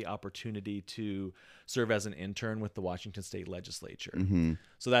college, I had the opportunity to serve as an intern with the Washington State Legislature.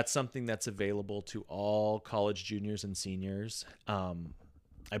 So that's something that's available to all college juniors and seniors.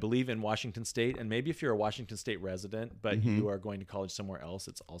 I believe in Washington State, and maybe if you're a Washington State resident, but you are going to college somewhere else,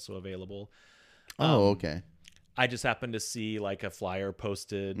 it's also available. Okay. I just happened to see like a flyer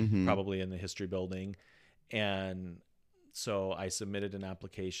posted probably in the history building. And so I submitted an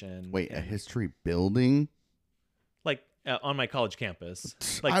application. Wait, a history building? Like on my college campus.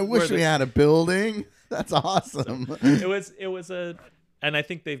 Like, I wish we had a building. That's awesome. So it was and I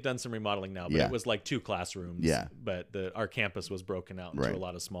think they've done some remodeling now, but it was like 2 classrooms. Yeah. But our campus was broken out into a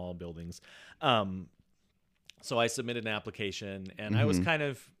lot of small buildings. So I submitted an application, and I was kind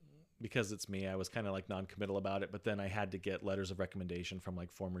of, because it's me, I was kind of like non-committal about it, but then I had to get letters of recommendation from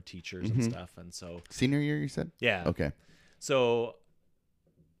like former teachers and stuff. And so senior year, you said? Yeah. Okay. So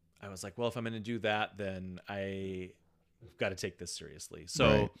I was like, well, if I'm going to do that, then I've got to take this seriously. So,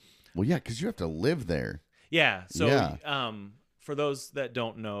 right. Well, yeah, because you have to live there. Yeah. So, Yeah. For those that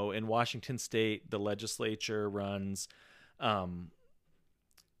don't know, in Washington State, the legislature runs on,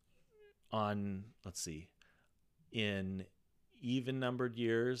 let's see, in even numbered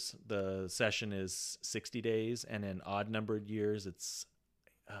years, the session is 60 days, and in odd numbered years, it's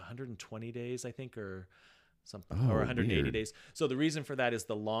 120 days, I think, or something, or 180 weird. days. So the reason for that is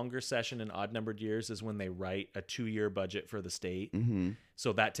the longer session in odd numbered years is when they write a 2-year budget for the state. Mm-hmm.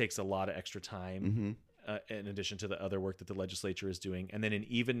 So that takes a lot of extra time, Mm-hmm. in addition to the other work that the legislature is doing. And then in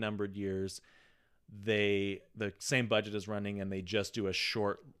even numbered years, the same budget is running, and they just do a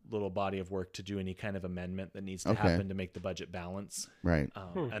short little body of work to do any kind of amendment that needs to happen to make the budget balance. Right.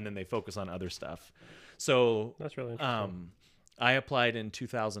 And then they focus on other stuff. So That's really interesting. I applied in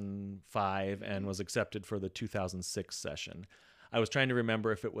 2005 and was accepted for the 2006 session. I was trying to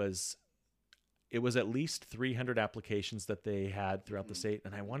remember if it was at least 300 applications that they had throughout the state.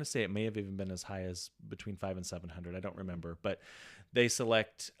 And I want to say it may have even been as high as between 500 and 700. I don't remember, but they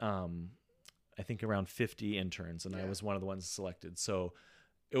select, I think around 50 interns, and I was one of the ones selected. So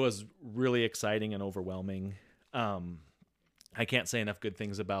it was really exciting and overwhelming. I can't say enough good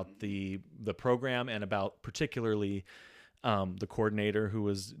things about the program, and about particularly the coordinator who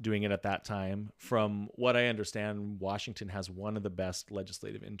was doing it at that time. From what I understand, Washington has one of the best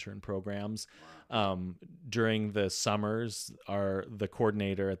legislative intern programs. During the summers, the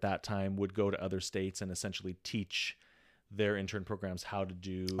coordinator at that time would go to other states and essentially teach their intern programs how to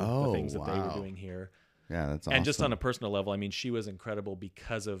do the things that they were doing here. Yeah, that's awesome. And just on a personal level, I mean, she was incredible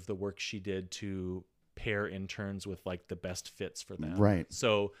because of the work she did to pair interns with like the best fits for them. Right.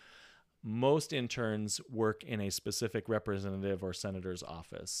 So most interns work in a specific representative or senator's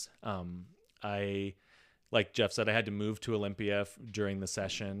office. Like Jeff said, I had to move to Olympia during the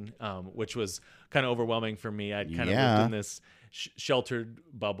session, which was kind of overwhelming for me. I'd kind of lived in this sheltered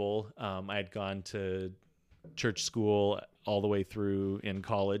bubble. I had gone to church school all the way through in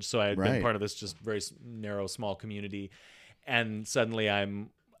college, so I had been part of this just very narrow, small community. And suddenly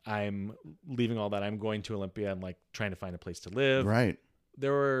I'm leaving all that. I'm going to Olympia and like trying to find a place to live. Right.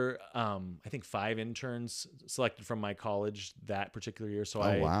 There were, I think, 5 interns selected from my college that particular year. So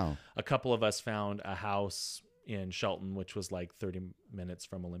a couple of us found a house in Shelton, which was like 30 minutes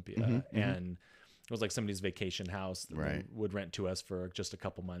from Olympia. And it was like somebody's vacation house that they would rent to us for just a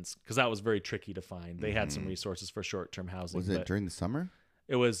couple months, because that was very tricky to find. They had some resources for short-term housing. Was it during the summer?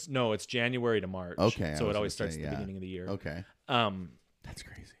 It's January to March. Okay. So it always starts at the beginning of the year. Okay. That's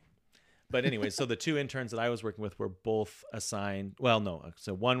crazy. But anyway, so the 2 interns that I was working with were both assigned. Well, no.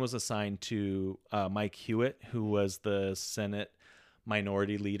 So one was assigned to Mike Hewitt, who was the Senate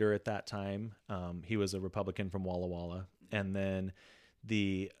minority leader at that time. He was a Republican from Walla Walla. And then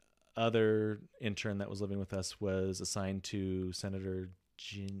the other intern that was living with us was assigned to Senator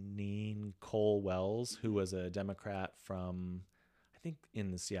Jeanine Cole Wells, who was a Democrat from, I think,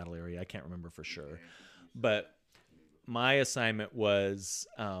 in the Seattle area. I can't remember for sure. But my assignment was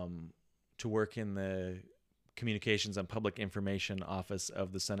to work in the Communications and Public Information Office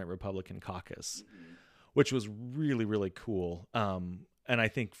of the Senate Republican Caucus, which was really, really cool. And I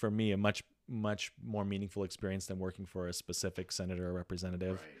think for me, a much more meaningful experience than working for a specific senator or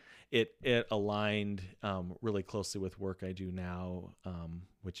representative. It aligned really closely with work I do now,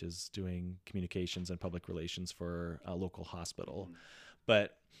 which is doing communications and public relations for a local hospital.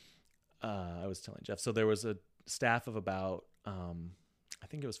 But I was telling Jeff, so there was a staff of about, I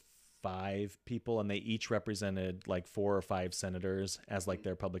think it was 5 people, and they each represented like 4 or 5 senators as like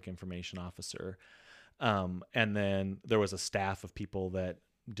their public information officer. And then there was a staff of people that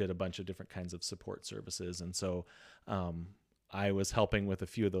did a bunch of different kinds of support services. And so I was helping with a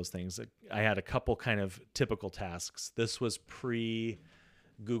few of those things. I had a couple kind of typical tasks. This was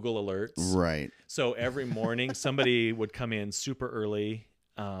pre-Google Alerts. Right. So every morning somebody would come in super early,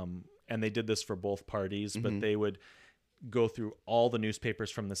 and they did this for both parties, but they would go through all the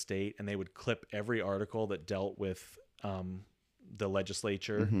newspapers from the state, and they would clip every article that dealt with the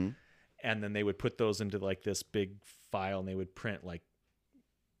legislature. And then they would put those into like this big file, and they would print like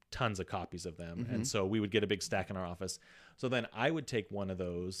tons of copies of them. And so we would get a big stack in our office. So then I would take one of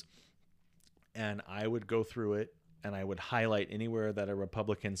those and I would go through it, and I would highlight anywhere that a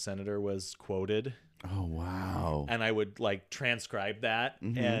Republican senator was quoted. Oh, wow. And I would like transcribe that.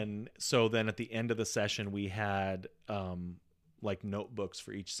 And so then at the end of the session, we had like notebooks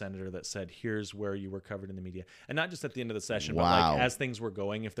for each senator that said, here's where you were covered in the media. And not just at the end of the session, but like as things were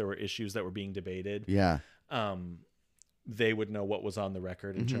going, if there were issues that were being debated, they would know what was on the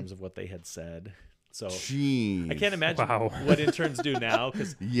record in terms of what they had said. So Jeez. I can't imagine Wow. what interns do now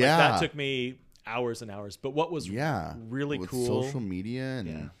because that took me hours and hours. But what was really with cool, social media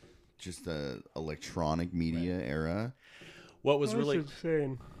and just the electronic media era. What was That's really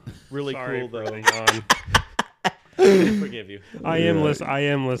insane. really Sorry cool for though. the yawn. I forgive you. I am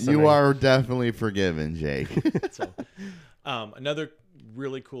listening. You are definitely forgiven, Jake. So, another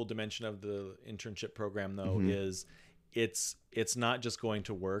really cool dimension of the internship program, though, is it's not just going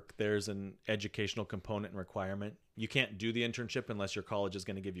to work. There's an educational component and requirement. You can't do the internship unless your college is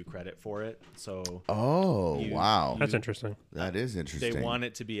going to give you credit for it. So, wow, That's interesting. that is interesting. They want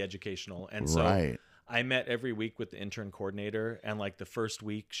it to be educational, and so I met every week with the intern coordinator, and like the first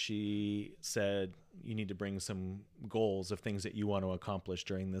week, she said, "You need to bring some goals of things that you want to accomplish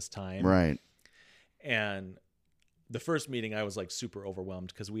during this time." Right. And the first meeting, I was like super overwhelmed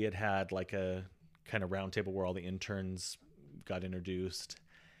because we had like a kind of round table where all the interns got introduced.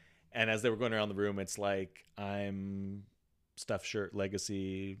 And as they were going around the room, it's like, I'm Stuffed Shirt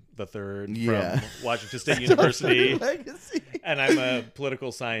Legacy the Third from Washington State University. And I'm a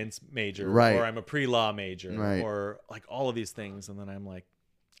political science major, or I'm a pre-law major, or like all of these things. And then I'm like,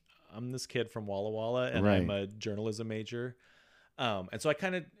 I'm this kid from Walla Walla, and I'm a journalism major. And so I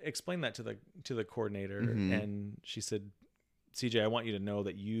kind of explained that to the coordinator, and she said, CJ, I want you to know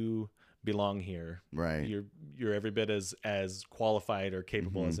that you belong here. Right. You're every bit as qualified or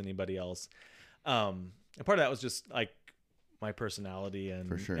capable as anybody else. And part of that was just like my personality, and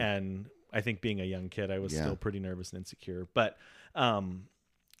For sure. and I think being a young kid, I was still pretty nervous and insecure. But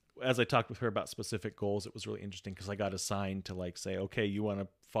as I talked with her about specific goals, it was really interesting because I got assigned to like say, okay, you want to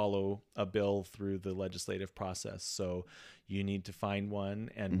follow a bill through the legislative process, so you need to find one,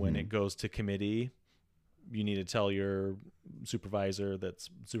 and when it goes to committee, you need to tell your supervisor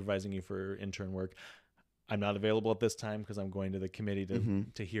that's supervising you for intern work, I'm not available at this time because I'm going to the committee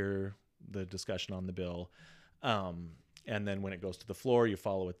to hear the discussion on the bill. And then when it goes to the floor, you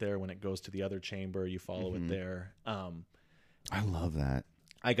follow it there. When it goes to the other chamber, you follow it there. I love that.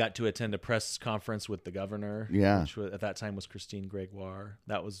 I got to attend a press conference with the governor, which was, at that time was Christine Gregoire.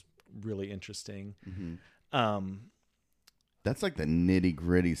 That was really interesting. That's like the nitty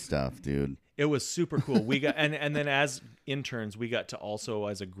gritty stuff, dude. It was super cool. We got and then as interns, we got to also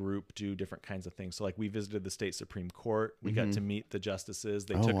as a group do different kinds of things. So like we visited the state Supreme Court. We got to meet the justices.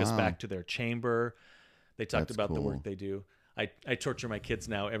 They took us back to their chamber. They talked about the work they do. I torture my kids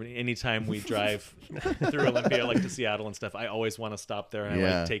now. Anytime we drive through Olympia, like to Seattle and stuff, I always want to stop there and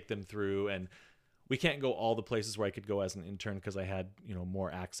I like take them through. And we can't go all the places where I could go as an intern because I had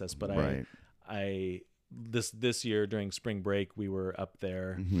more access. But I this year during spring break we were up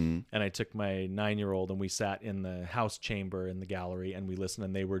there, and I took my 9-year-old and we sat in the House chamber in the gallery and we listened.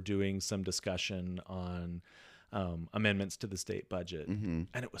 And they were doing some discussion on amendments to the state budget, and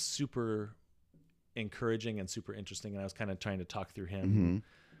it was super encouraging and super interesting, and I was kind of trying to talk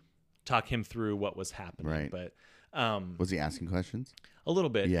him through what was happening. But was he asking questions? A little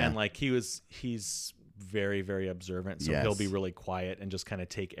bit, and like he's very, very observant, so he'll be really quiet and just kind of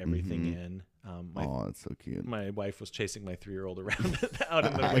take everything in. That's so cute. My wife was chasing my 3-year-old around out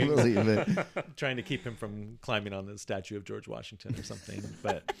in the wings, believe it. trying to keep him from climbing on the statue of George Washington or something.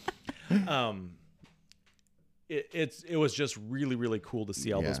 But it was just really, really cool to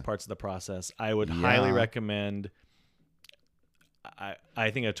see all those parts of the process. I would highly recommend.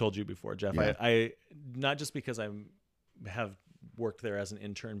 I think I told you before, Jeff. I not just because I have worked there as an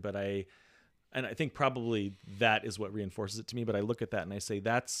intern, but I think probably that is what reinforces it to me. But I look at that and I say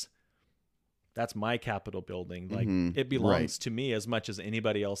that's my Capitol building. Like it belongs to me as much as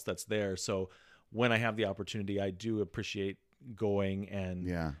anybody else that's there. So when I have the opportunity, I do appreciate going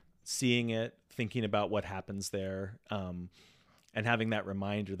and seeing it, thinking about what happens there, and having that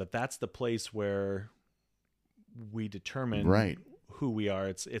reminder that that's the place where we determine who we are.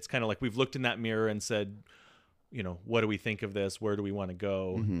 It's kind of like we've looked in that mirror and said, what do we think of this? Where do we want to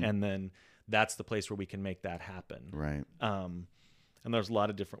go? And then that's the place where we can make that happen. Right. And there's a lot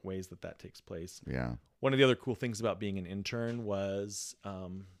of different ways that takes place. Yeah. One of the other cool things about being an intern was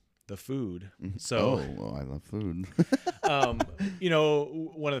the food. So, I love food.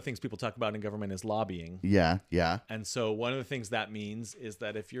 one of the things people talk about in government is lobbying. Yeah. And so one of the things that means is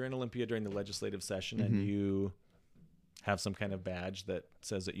that if you're in Olympia during the legislative session and you have some kind of badge that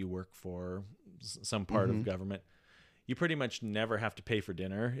says that you work for some part of government, you pretty much never have to pay for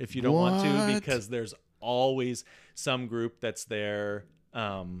dinner if you don't want to, because there's always some group that's there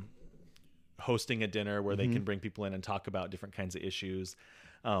hosting a dinner where they can bring people in and talk about different kinds of issues.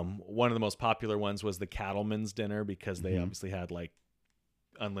 One of the most popular ones was the Cattlemen's Dinner, because they obviously had like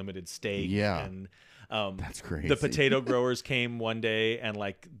unlimited steak. Yeah. And that's crazy. The potato growers came one day, and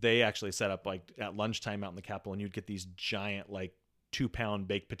like they actually set up like at lunchtime out in the Capitol, and you'd get these giant like 2-pound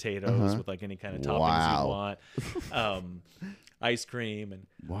baked potatoes with like any kind of toppings you want, ice cream, and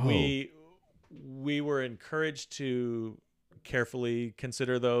we were encouraged to carefully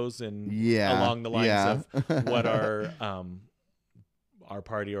consider those and along the lines of what our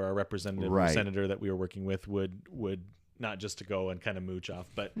party or our representative or senator that we were working with would not just to go and kind of mooch off,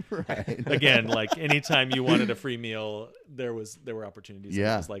 but again, like anytime you wanted a free meal, there were opportunities.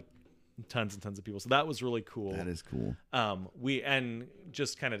 There was like tons and tons of people. So that was really cool. That is cool. And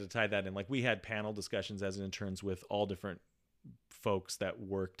just kind of to tie that in, like we had panel discussions as interns with all different folks that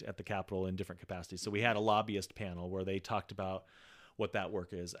worked at the Capitol in different capacities. So we had a lobbyist panel where they talked about what that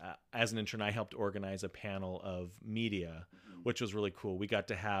work is. As an intern, I helped organize a panel of media, which was really cool. We got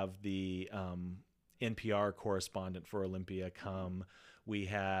to have the NPR correspondent for Olympia come. We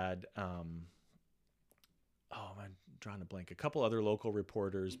had, I'm drawing a blank, a couple other local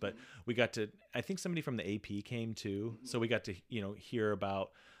reporters, but we got to, I think somebody from the AP came too. So we got to, hear about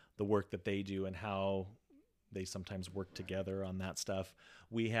the work that they do and how they sometimes work together on that stuff.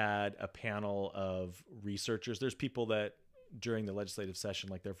 We had a panel of researchers. There's people that during the legislative session,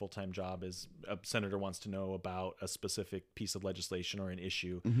 like their full-time job is a senator wants to know about a specific piece of legislation or an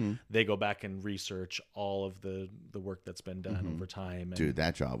issue. They go back and research all of the work that's been done over time. And dude,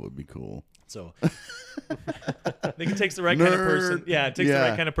 that job would be cool. So I think it takes the right kind of person. Yeah, it takes the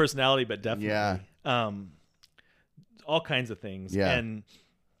right kind of personality, but definitely all kinds of things. Yeah. And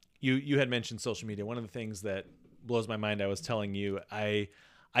you had mentioned social media. One of the things that blows my mind, I was telling you,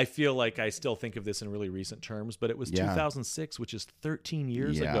 I feel like I still think of this in really recent terms, but it was 2006, which is 13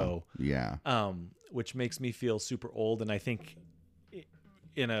 years ago. Yeah. Which makes me feel super old. And I think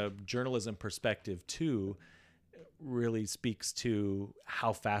in a journalism perspective too, really speaks to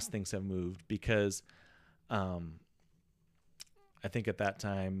how fast things have moved, because I think at that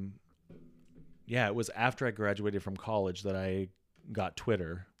time, it was after I graduated from college that I got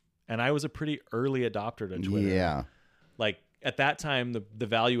Twitter. And I was a pretty early adopter to Twitter. Yeah. Like at that time, the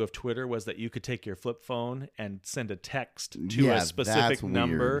value of Twitter was that you could take your flip phone and send a text to a specific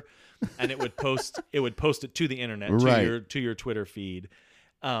number, and it would post it to the internet, to your Twitter feed.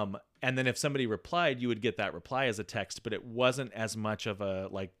 And then if somebody replied, you would get that reply as a text, but it wasn't as much of a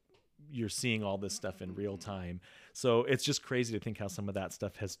like you're seeing all this stuff in real time. So it's just crazy to think how some of that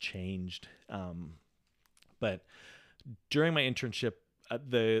stuff has changed. But during my internship,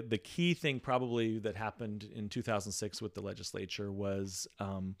 the key thing probably that happened in 2006 with the legislature was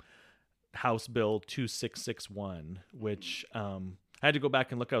House Bill 2661, which I had to go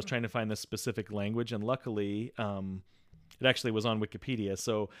back and look. I was trying to find this specific language, and luckily it actually was on Wikipedia.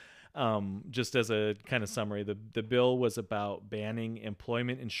 So just as a kind of summary, the bill was about banning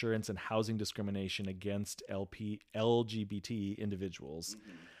employment insurance and housing discrimination against LGBT individuals.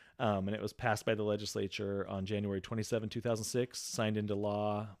 And it was passed by the legislature on January 27, 2006, signed into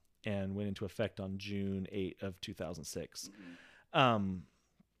law, and went into effect on June 8 of 2006.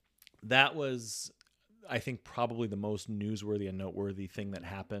 That was, I think, probably the most newsworthy and noteworthy thing that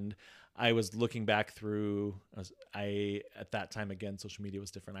happened. I was looking back through, at that time, again, social media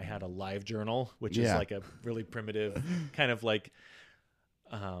was different. I had a live journal, which is like a really primitive kind of like...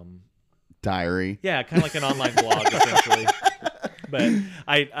 diary. Yeah, kind of like an online blog, essentially. But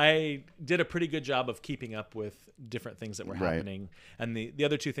I did a pretty good job of keeping up with different things that were happening. And the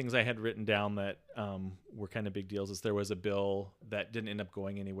other two things I had written down that were kind of big deals is there was a bill that didn't end up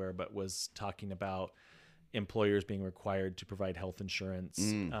going anywhere, but was talking about employers being required to provide health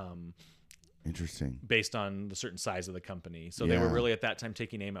insurance. Interesting. Based on the certain size of the company. So they were really at that time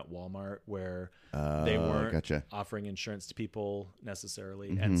taking aim at Walmart, where they weren't offering insurance to people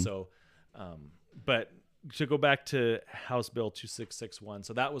necessarily. And so, but to go back to House Bill 2661,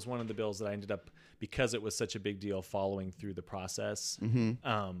 so that was one of the bills that I ended up, because it was such a big deal, following through the process.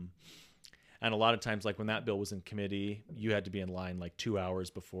 And a lot of times, like when that bill was in committee, you had to be in line like 2 hours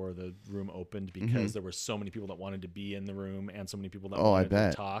before the room opened, because there were so many people that wanted to be in the room and so many people that wanted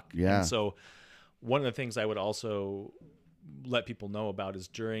to talk. Yeah. And so one of the things I would also let people know about is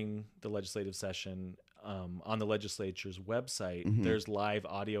during the legislative session, on the legislature's website, there's live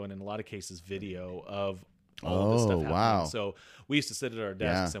audio and in a lot of cases video of all of this stuff happening. Wow. So we used to sit at our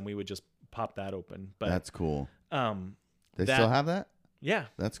desks and we would just pop that open. But that's cool. They still have that? Yeah.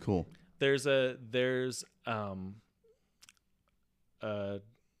 That's cool. There's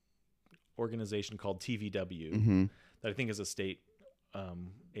organization called TVW that I think is a state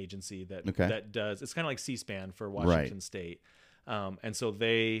agency that does, it's kind of like C-SPAN for Washington State. And so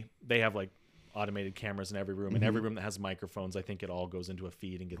they have like automated cameras in every room, and every room that has microphones, I think it all goes into a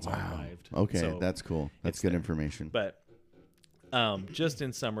feed and gets archived. Okay, So that's cool. That's good information. But just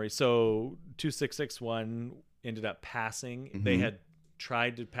in summary, so 2661 ended up passing. They had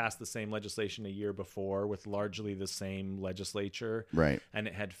tried to pass the same legislation a year before with largely the same legislature, right? And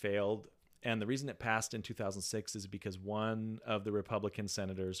it had failed. And the reason it passed in 2006 is because one of the Republican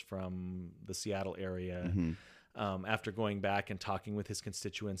senators from the Seattle area, after going back and talking with his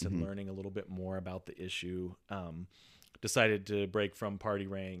constituents and learning a little bit more about the issue, decided to break from party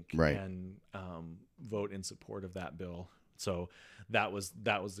rank and vote in support of that bill. So that was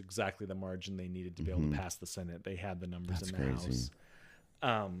exactly the margin they needed to be able to pass the Senate. They had the numbers in the House.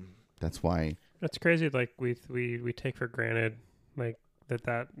 That's why. That's crazy. Like we take for granted like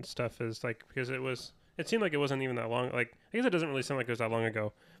that stuff is like, because it seemed like it wasn't even that long. Like, I guess it doesn't really sound like it was that long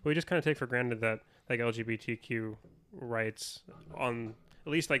ago, but we just kind of take for granted that like LGBTQ rights on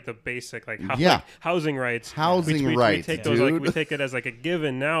at least like the basic like, housing rights. We take those like, we take it as like a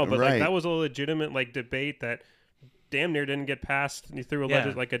given now, but like that was a legitimate like debate that damn near didn't get passed through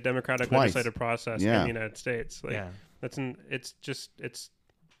like a democratic legislative process in the United States. Like it's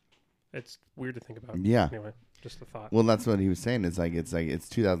weird to think about. Yeah. Anyway. Just the thought. Well, that's what he was saying. It's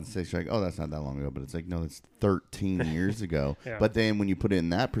 2006. You're like, oh, that's not that long ago. But it's like, no, it's 13 years ago. Yeah. But then when you put it in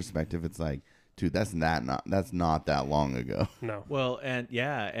that perspective, it's like, dude, that's not that long ago. No. Well, and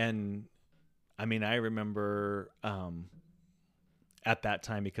I mean, I remember at that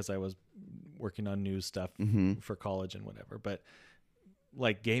time, because I was working on news stuff for college and whatever, but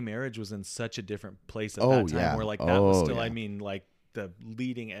like gay marriage was in such a different place at that time where like that was still, I mean, like the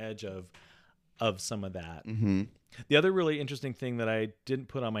leading edge of some of that. The other really interesting thing that I didn't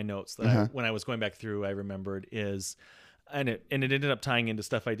put on my notes that when I was going back through, I remembered is, and it ended up tying into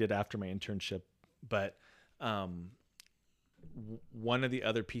stuff I did after my internship, but one of the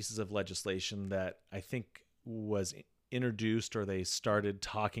other pieces of legislation that I think was introduced, or they started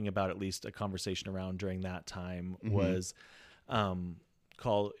talking about, at least a conversation around during that time, was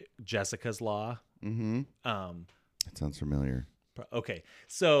called Jessica's Law. That sounds familiar. Okay,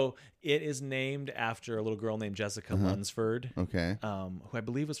 so it is named after a little girl named Jessica Lunsford, who I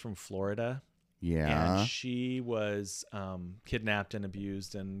believe was from Florida. Yeah, and she was kidnapped and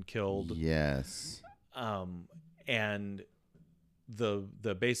abused and killed. Yes, and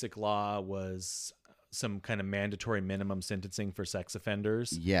the basic law was some kind of mandatory minimum sentencing for sex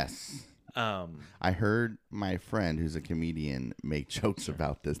offenders. Yes. I heard my friend who's a comedian make jokes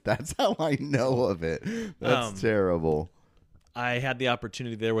about this. That's how I know of it. That's terrible. I had the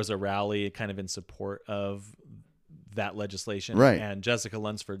opportunity. There was a rally kind of in support of that legislation. Right. And Jessica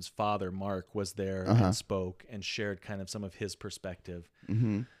Lunsford's father, Mark, was there and spoke and shared kind of some of his perspective.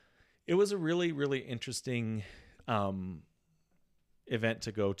 It was a really, really interesting event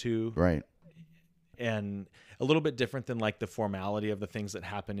to go to. Right. And a little bit different than like the formality of the things that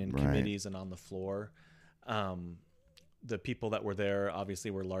happen in committees and on the floor. The people that were there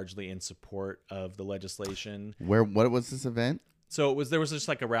obviously were largely in support of the legislation. What was this event? So there was just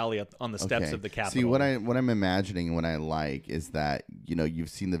like a rally on the steps of the Capitol. See, what I'm imagining and what I like is that, you know, you've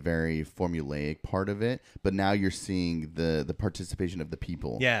seen the very formulaic part of it, but now you're seeing the participation of the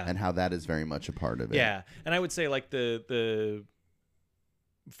people, and how that is very much a part of it. Yeah, and I would say like the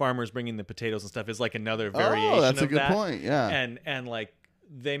farmers bringing the potatoes and stuff is like another variation. Oh, that's of a good that. point. Yeah, and like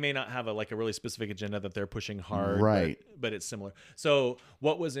they may not have a really specific agenda that they're pushing hard, right? But it's similar. So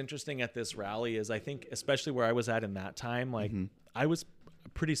what was interesting at this rally is I think, especially where I was at in that time, like I was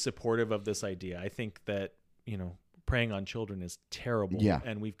pretty supportive of this idea. I think that, you know, preying on children is terrible,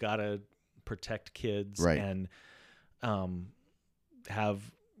 and we've got to protect kids, and have,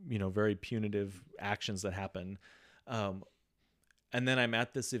 you know, very punitive actions that happen. And then I'm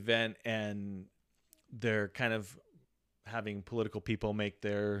at this event and they're kind of having political people make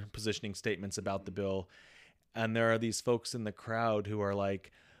their positioning statements about the bill. And there are these folks in the crowd who are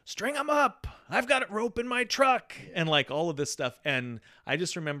like, string them up. I've got a rope in my truck. And like all of this stuff. And I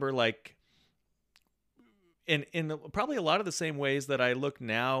just remember like in probably a lot of the same ways that I look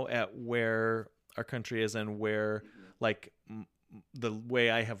now at where our country is and where like the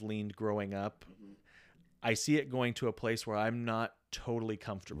way I have leaned growing up, I see it going to a place where I'm not totally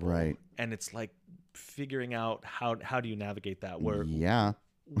comfortable. Right. And it's like figuring out how do you navigate that?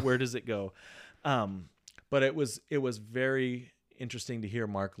 Where does it go? But it was very interesting to hear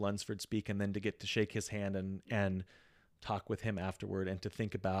Mark Lunsford speak and then to get to shake his hand and talk with him afterward and to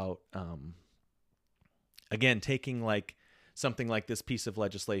think about, again, taking like something like this piece of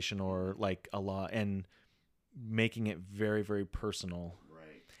legislation or like a law and making it very, very personal.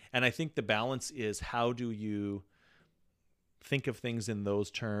 And I think the balance is, how do you think of things in those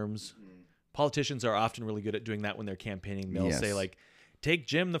terms, politicians are often really good at doing that when they're campaigning. They'll say, Yes. like, take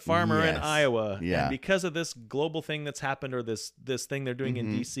Jim the farmer in Yes. Iowa. Yeah. And because of this global thing that's happened, or this thing they're doing in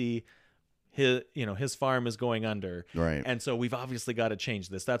DC, his farm is going under. Right. And so we've obviously got to change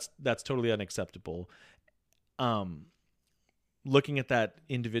this. That's totally unacceptable. Looking at that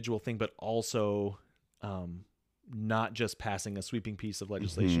individual thing, but also not just passing a sweeping piece of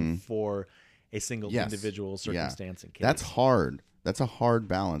legislation for a single Yes. individual circumstance and case. That's hard. That's a hard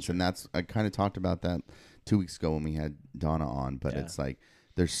balance, and I kind of talked about that 2 weeks ago when we had Donna on. But it's like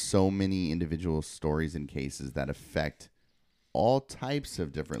there's so many individual stories and cases that affect all types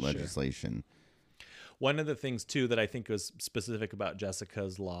of different legislation. One of the things too that I think was specific about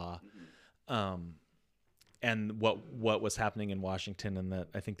Jessica's law, and what was happening in Washington, and that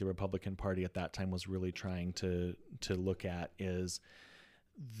I think the Republican Party at that time was really trying to look at, is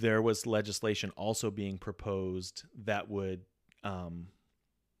there was legislation also being proposed that would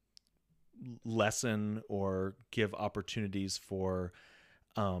lessen or give opportunities for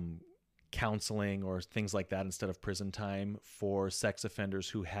counseling or things like that instead of prison time for sex offenders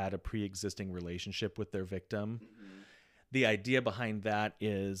who had a pre-existing relationship with their victim. The idea behind that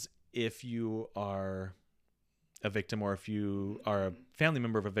is, if you are a victim, or if you are a family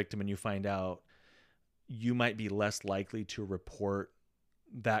member of a victim and you find out, you might be less likely to report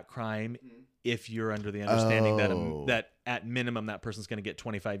that crime if you're under the understanding that at minimum that person's going to get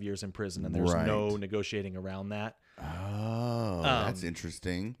 25 years in prison, and there's no negotiating around that. Oh, that's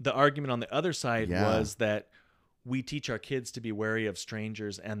interesting. The argument on the other side was that we teach our kids to be wary of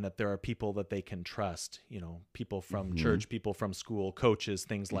strangers, and that there are people that they can trust, people from church, people from school, coaches,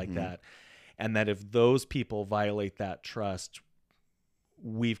 things like that. And that if those people violate that trust,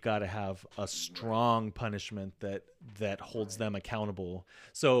 we've got to have a strong punishment that holds them accountable.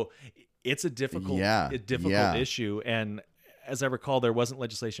 So it's a difficult issue. And as I recall, there wasn't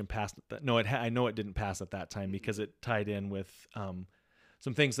legislation passed. I know it didn't pass at that time because it tied in with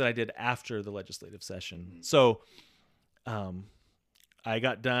some things that I did after the legislative session. So I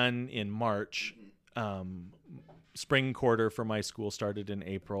got done in March. Spring quarter for my school started in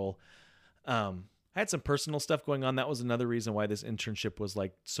April. I had some personal stuff going on. That was another reason why this internship was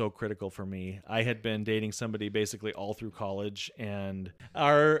like so critical for me. I had been dating somebody basically all through college, and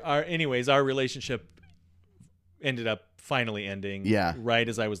our relationship ended up finally ending right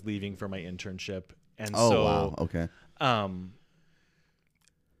as I was leaving for my internship. And wow. Okay.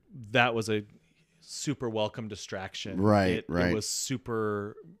 That was a super welcome distraction. Right. It was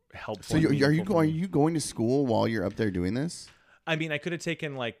super helpful. So are you going to school while you're up there doing this? I mean, I could have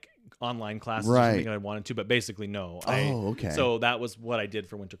taken like online classes or something I wanted to, but basically no. Okay. So that was what I did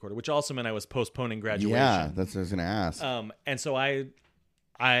for winter quarter, which also meant I was postponing graduation. Yeah, that's what I was going to ask. And so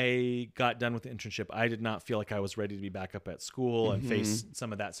I got done with the internship. I did not feel like I was ready to be back up at school and face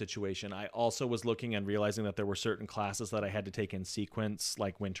some of that situation. I also was looking and realizing that there were certain classes that I had to take in sequence,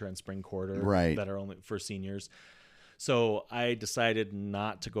 like winter and spring quarter, that are only for seniors. So I decided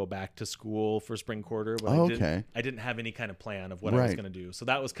not to go back to school for spring quarter, but I didn't have any kind of plan of what I was going to do. So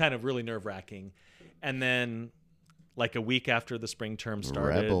that was kind of really nerve-wracking. And then like a week after the spring term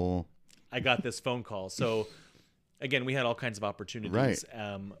started, I got this phone call. So again, we had all kinds of opportunities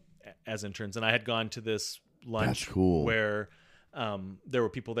as interns, and I had gone to this lunch where there were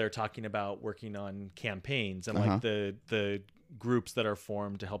people there talking about working on campaigns and like the groups that are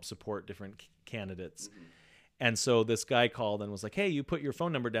formed to help support different candidates. And so this guy called and was like, hey, you put your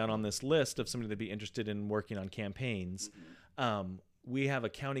phone number down on this list of somebody that'd be interested in working on campaigns. We have a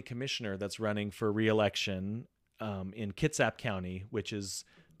county commissioner that's running for re-election in Kitsap County, which is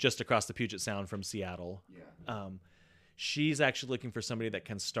just across the Puget Sound from Seattle. She's actually looking for somebody that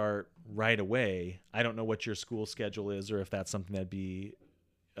can start right away. I don't know what your school schedule is or if that's something that'd be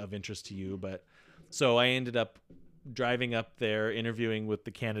of interest to you. But so I ended up driving up there, interviewing with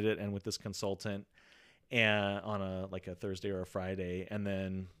the candidate and with this consultant, and on a Thursday or a Friday, and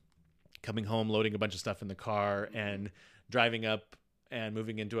then coming home, loading a bunch of stuff in the car and driving up and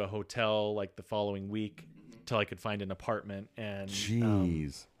moving into a hotel like the following week till I could find an apartment, and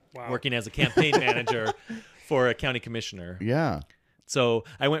working as a campaign manager for a county commissioner. Yeah. So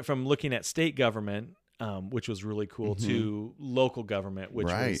I went from looking at state government, which was really cool, to local government, which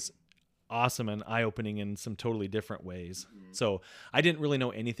was awesome and eye-opening in some totally different ways. So I didn't really know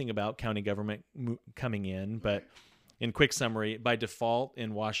anything about county government coming in, but in quick summary, by default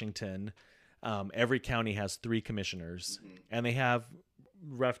in Washington, every county has 3 commissioners, and they have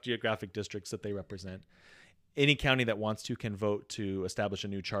rough geographic districts that they represent. any county that wants to can vote to establish a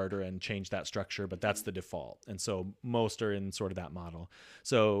new charter and change that structure, but that's the default. And so most are in sort of that model.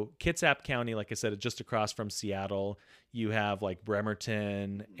 So Kitsap County, like I said, is just across from Seattle. You have like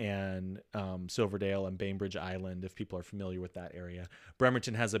Bremerton and Silverdale and Bainbridge Island, if people are familiar with that area.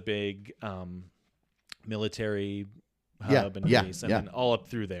 Bremerton has a big military hub and base, and then all up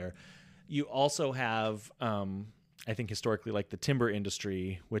through there. You also have, I think historically, like the timber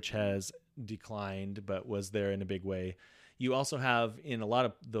industry, which has declined but was there in a big way. You also have in a lot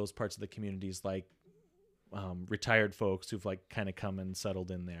of those parts of the communities like retired folks who've like kind of come and settled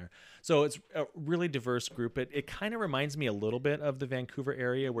in there. So it's a really diverse group. It kind of reminds me a little bit of the Vancouver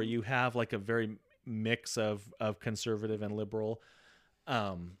area, where you have like a very mix of conservative and liberal.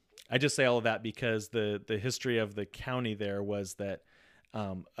 I just say all of that because the history of the county there was that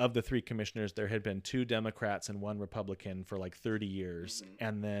of the 3 commissioners, there had been 2 Democrats and 1 Republican for like 30 years.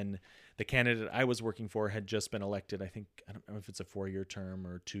 And then the candidate I was working for had just been elected. I don't know if it's a 4-year term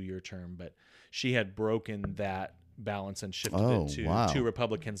or 2-year term, but she had broken that balance and shifted it to 2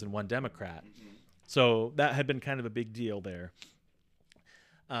 Republicans and 1 Democrat. So that had been kind of a big deal there.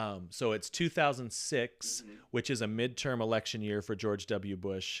 So it's 2006, which is a midterm election year for George W.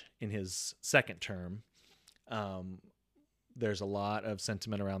 Bush in his 2nd term. There's a lot of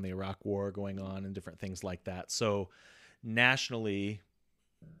sentiment around the Iraq War going on and different things like that. So nationally,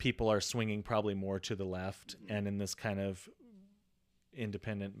 people are swinging probably more to the left. And in this kind of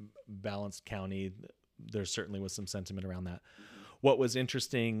independent, balanced county, there certainly was some sentiment around that. What was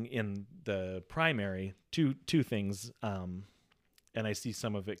interesting in the primary, two things, and I see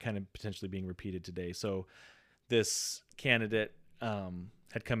some of it kind of potentially being repeated today. So this candidate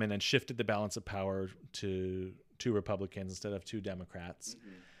had come in and shifted the balance of power to 2 Republicans instead of 2 Democrats.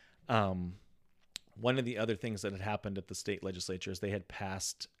 One of the other things that had happened at the state legislature is they had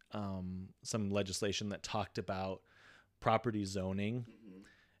passed some legislation that talked about property zoning.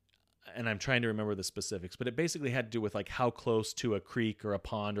 And I'm trying to remember the specifics, but it basically had to do with like how close to a creek or a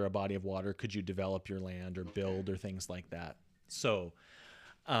pond or a body of water could you develop your land or build or things like that. So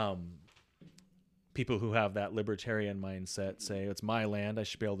people who have that libertarian mindset say, it's my land, I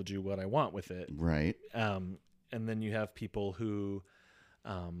should be able to do what I want with it. Right. And then you have people who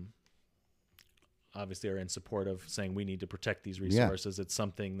obviously are in support of saying we need to protect these resources. It's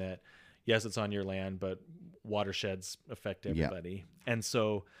something that, yes, it's on your land, but watersheds affect everybody. And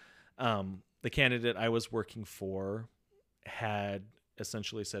so the candidate I was working for had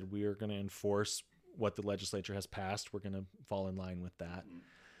essentially said, we are going to enforce what the legislature has passed. We're going to fall in line with that.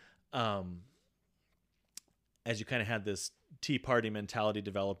 As you kind of had this Tea Party mentality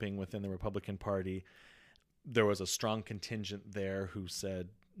developing within the Republican Party, there was a strong contingent there who said,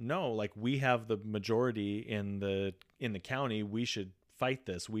 no, like we have the majority in the county. We should fight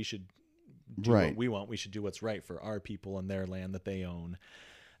this. We should do what we want. We should do what's right for our people and their land that they own.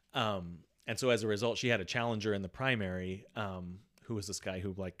 And so as a result, she had a challenger in the primary, who was this guy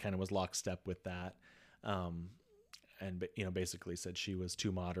who like kind of was lockstep with that. And basically said she was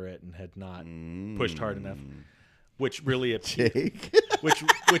too moderate and had not pushed hard enough, which really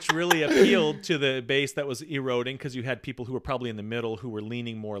which really appealed to the base that was eroding, because you had people who were probably in the middle who were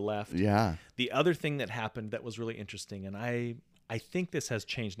leaning more left. Yeah. The other thing that happened that was really interesting, and I think this has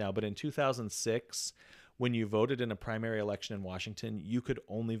changed now, but in 2006, when you voted in a primary election in Washington, you could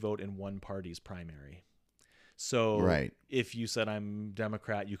only vote in one party's primary. So if you said I'm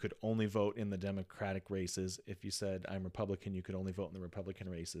Democrat, you could only vote in the Democratic races. If you said I'm Republican, you could only vote in the Republican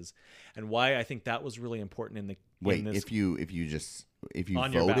races. And why I think that was really important in the if you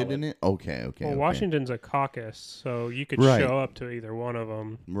voted in it, okay. Well, Washington's a caucus, so you could show up to either one of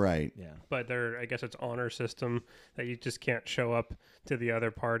them. Right. Yeah. But I guess it's honor system that you just can't show up to the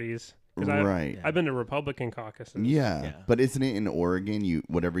other parties. I've been to Republican caucuses. Yeah, but isn't it in Oregon?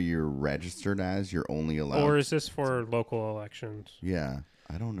 Whatever you're registered as, you're only allowed. Or is this for local elections? Yeah,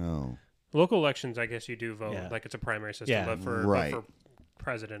 I don't know. Local elections, I guess you do vote. Like it's a primary system, but for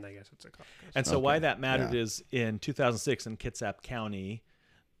president, I guess it's a caucus. And so why that mattered is in 2006 in Kitsap County,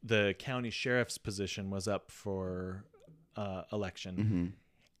 the county sheriff's position was up for election,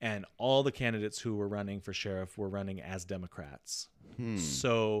 and all the candidates who were running for sheriff were running as Democrats.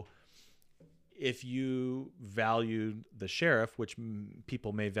 So if you valued the sheriff, which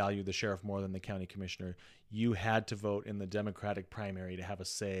people may value the sheriff more than the county commissioner, you had to vote in the Democratic primary to have a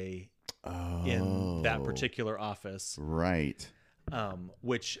say in that particular office. Right.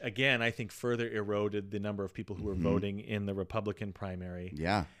 Which, again, I think further eroded the number of people who were voting in the Republican primary.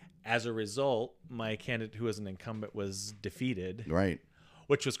 Yeah. As a result, my candidate, who was an incumbent, was defeated. Right.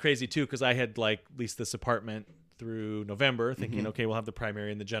 Which was crazy, too, because I had leased this apartment through November thinking, okay, we'll have the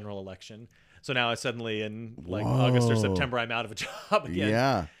primary and the general election. So now I suddenly in like August or September, I'm out of a job again.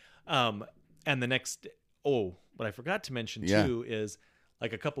 Yeah. And the next, what I forgot to mention too is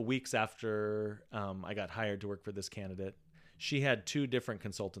like a couple weeks after I got hired to work for this candidate, she had 2 different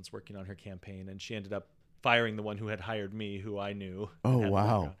consultants working on her campaign, and she ended up firing the one who had hired me, who I knew. Oh,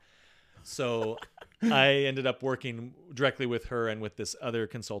 wow. So I ended up working directly with her and with this other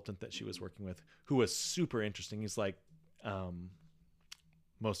consultant that she was working with, who was super interesting. He's like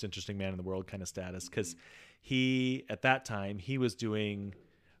most interesting man in the world kind of status, because he, at that time, he was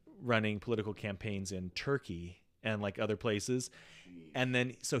running political campaigns in Turkey and like other places. And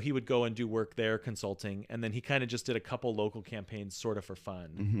then, so he would go and do work there consulting. And then he kind of just did a couple local campaigns sort of for fun.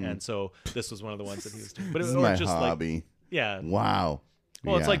 Mm-hmm. And so this was one of the ones that he was doing. But it was my just hobby. Like, yeah. Wow.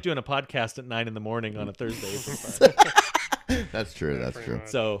 Well, it's like doing a podcast at 9 a.m. on a Thursday for fun. That's true. That's true.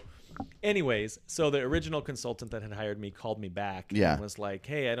 So anyways, so the original consultant that had hired me called me back and was like,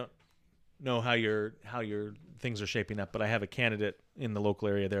 hey, I don't know how your things are shaping up, but I have a candidate in the local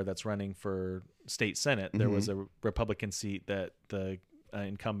area there that's running for state senate. There was a Republican seat that the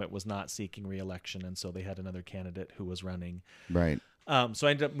incumbent was not seeking re-election, and so they had another candidate who was running. Right. So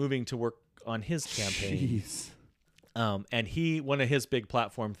I ended up moving to work on his campaign. Jeez. And one of his big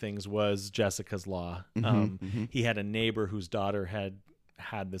platform things was Jessica's Law. He had a neighbor whose daughter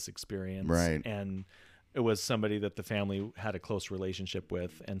had this experience. Right. And it was somebody that the family had a close relationship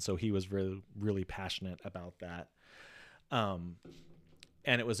with. And so he was really, really passionate about that. And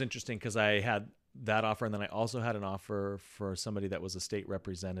it was interesting because I had that offer. And then I also had an offer for somebody that was a state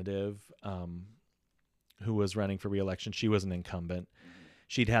representative who was running for re-election. She was an incumbent.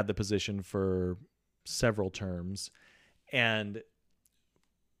 She'd had the position for several terms. And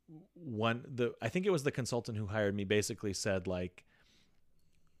I think it was the consultant who hired me basically said, like,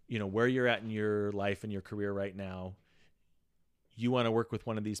 you know, where you're at in your life and your career right now, you want to work with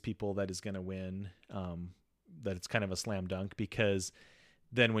one of these people that is going to win, that it's kind of a slam dunk, because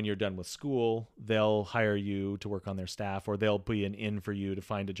then when you're done with school, they'll hire you to work on their staff, or they'll be an in for you to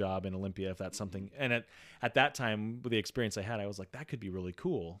find a job in Olympia if that's something. And at that time, with the experience I had, I was like, that could be really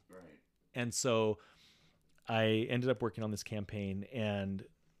cool. Right. And so I ended up working on this campaign, and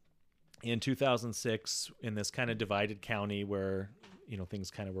in 2006, in this kind of divided county where, you know,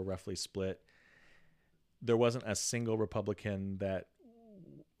 things kind of were roughly split, there wasn't a single Republican that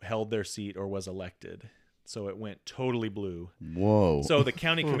held their seat or was elected. So it went totally blue. Whoa. So the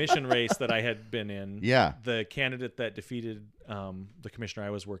county commission race that I had been in, the candidate that defeated the commissioner I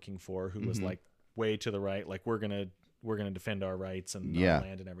was working for, who was like way to the right, like we're gonna defend our rights and our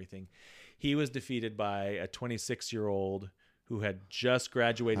land and everything. He was defeated by a 26-year-old who had just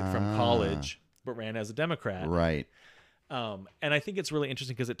graduated from college but ran as a Democrat. Right. And I think it's really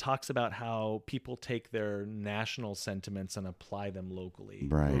interesting because it talks about how people take their national sentiments and apply them locally.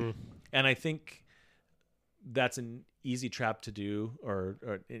 Right. Mm. And I think that's an easy trap to do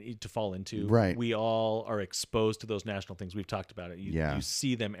or to fall into. Right. We all are exposed to those national things. We've talked about it. You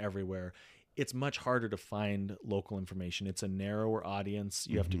see them everywhere. It's much harder to find local information. It's a narrower audience.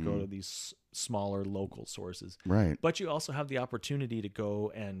 You have to go to these smaller local sources. Right. But you also have the opportunity to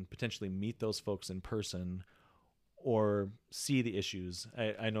go and potentially meet those folks in person or see the issues.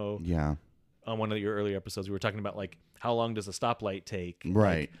 I know on one of your earlier episodes, we were talking about like, how long does a stoplight take?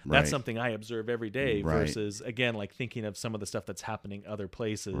 Right. Like, that's something I observe every day versus, again, like thinking of some of the stuff that's happening other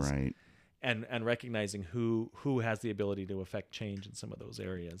places. Right. And recognizing who has the ability to affect change in some of those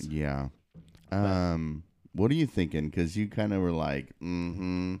areas. Yeah. What are you thinking? Because you kind of were like,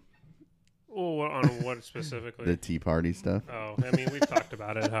 Well, on what specifically? The Tea Party stuff? Oh, I mean, we've talked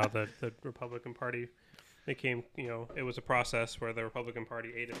about it, how the Republican Party became, you know, it was a process where the Republican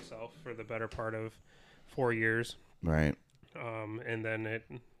Party ate itself for the better part of 4 years. Right. And then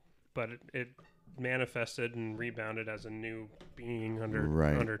it manifested and rebounded as a new being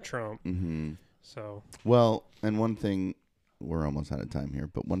under Trump. Mm-hmm. So. Well, and one thing, we're almost out of time here,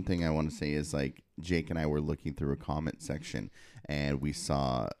 but one thing I want to say is, like, Jake and I were looking through a comment section and we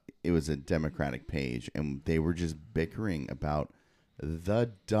saw it was a Democratic page and they were just bickering about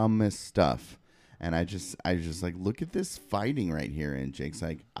the dumbest stuff. And I just like, look at this fighting right here. And Jake's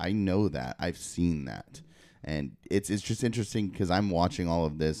like, I know that. I've seen that. And it's just interesting because I'm watching all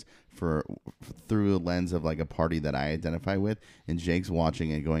of this through a lens of like a party that I identify with. And Jake's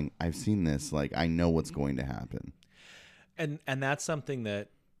watching and going, I've seen this. Like, I know what's going to happen. And that's something that,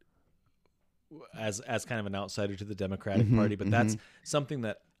 as kind of an outsider to the Democratic Party, but that's something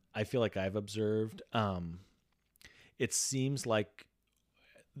that I feel like I've observed. It seems like,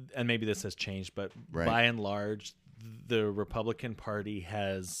 and maybe this has changed, but by and large, the Republican Party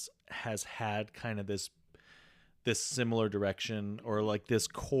has had kind of this this similar direction, or like this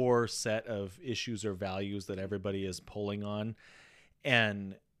core set of issues or values that everybody is pulling on.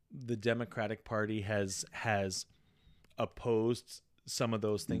 And the Democratic Party has opposed some of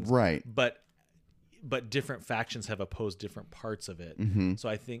those things. Right. But different factions have opposed different parts of it. So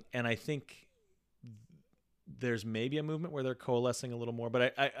I think there's maybe a movement where they're coalescing a little more.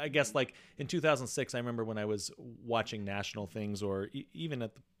 But I guess like in 2006, I remember when I was watching national things, or even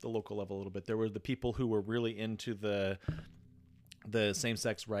at the local level a little bit, there were the people who were really into the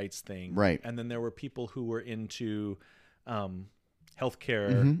same-sex rights thing. Right. And then there were people who were into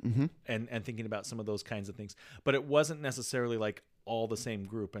healthcare and thinking about some of those kinds of things. But it wasn't necessarily like all the same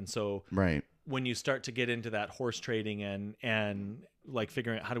group. And so when you start to get into that horse trading and like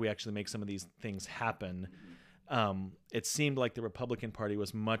figuring out how do we actually make some of these things happen, it seemed like the Republican Party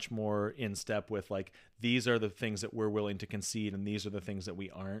was much more in step with like, these are the things that we're willing to concede and these are the things that we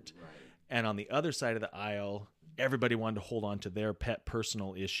aren't. Right. And on the other side of the aisle, everybody wanted to hold on to their pet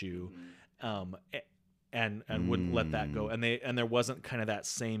personal issue. And wouldn't let that go. And there wasn't kind of that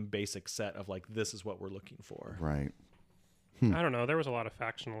same basic set of like, this is what we're looking for. Right. I don't know. There was a lot of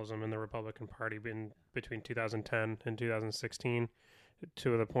factionalism in the Republican Party between 2010 and 2016,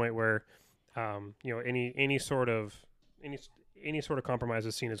 to the point where, any sort of compromise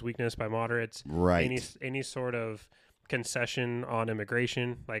is seen as weakness by moderates. Right. Any sort of concession on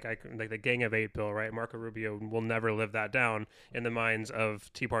immigration, like the Gang of Eight bill, right? Marco Rubio will never live that down in the minds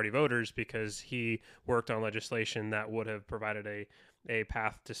of Tea Party voters because he worked on legislation that would have provided a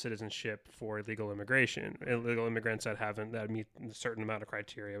path to citizenship for legal immigration. Illegal immigrants that meet a certain amount of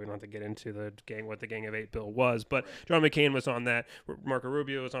criteria. We don't have to get into what the Gang of Eight bill was, but John McCain was on that. Marco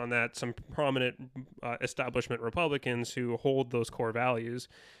Rubio was on that. Some prominent establishment Republicans who hold those core values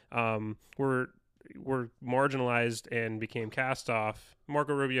were marginalized and became cast off.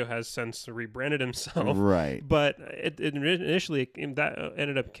 Marco Rubio has since rebranded himself, right? But initially that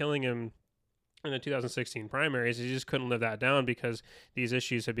ended up killing him in the 2016 primaries. He just couldn't live that down because these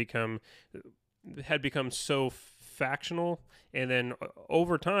issues had become so factional, and then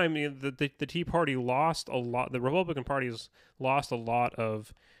over time, the Tea Party lost a lot. The Republican Party's lost a lot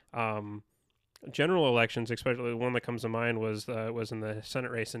of general elections, especially the one that comes to mind was in the Senate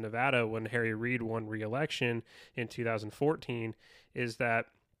race in Nevada when Harry Reid won re-election in 2014. Is that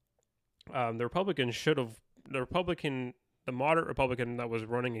the moderate Republican that was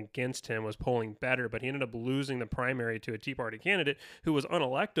running against him was polling better, but he ended up losing the primary to a Tea Party candidate who was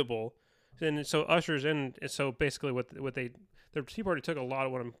unelectable. And so ushers in. So basically, the Tea Party took a lot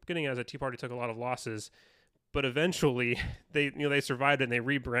of what I'm getting at is the Tea Party took a lot of losses, but eventually they survived and they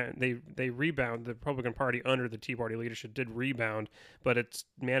rebound. The Republican Party under the Tea Party leadership did rebound, but it's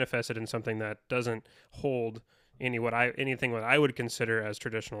manifested in something that doesn't hold anything what I would consider as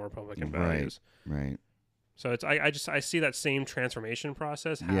traditional Republican values. Right. So I see that same transformation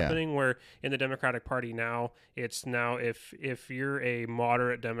process happening where in the Democratic Party now if you're a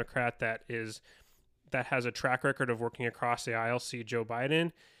moderate Democrat that has a track record of working across the aisle, see Joe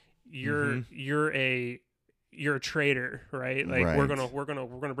Biden, you're a traitor, right? Like right. we're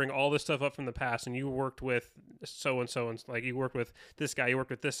gonna bring all this stuff up from the past, and you worked with so and so, and like you worked with this guy, you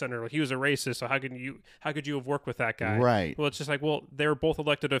worked with this senator, like he was a racist, so how could you have worked with that guy? Right. Well, it's just like, well, they're both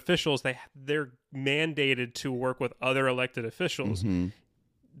elected officials. They're mandated to work with other elected officials.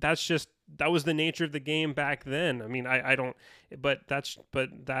 That was the nature of the game back then. I mean, that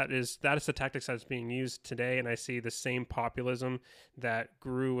is the tactics that's being used today, and I see the same populism that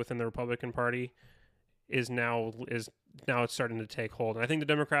grew within the Republican Party is now it's starting to take hold. And I think the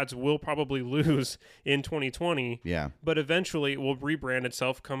Democrats will probably lose in 2020. Yeah. But eventually it will rebrand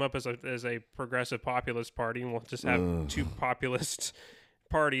itself, come up as a progressive populist party, and we'll just have two populist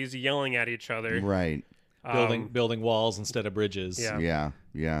parties yelling at each other. Right. Building walls instead of bridges. Yeah.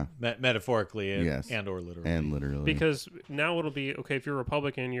 Metaphorically and or literally. And literally. Because now it'll be, okay, if you're a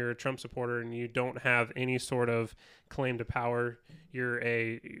Republican, you're a Trump supporter, and you don't have any sort of claim to power,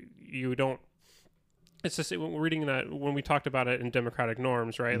 it's just when we're reading that when we talked about it in democratic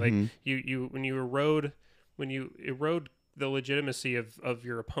norms, right? Like when you erode the legitimacy of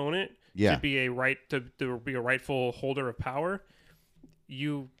your opponent to be a rightful holder of power,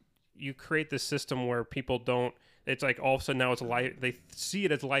 you create this system where people don't. It's like all of a sudden now it's life. They see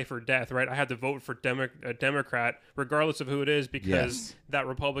it as life or death, right? I have to vote for a Democrat regardless of who it is because that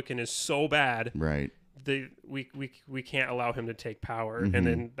Republican is so bad, right? We can't allow him to take power, and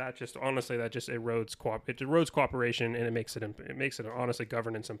then that just erodes cooperation, and it makes it honestly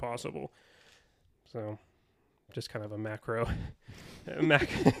governance impossible. So, just kind of a macro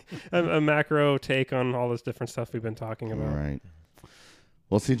take on all this different stuff we've been talking about. All right.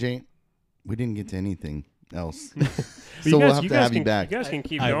 Well, CJ, we didn't get to anything. else. You So we'll guys- have you to guys have you can- back. You guys can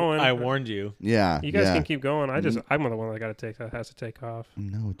keep I going. I warned you. Yeah. You guys yeah. can keep going. I'm the one that has to take off.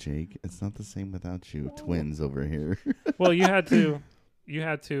 No, Jake, it's not the same without you. Twins over here. Well, you had to.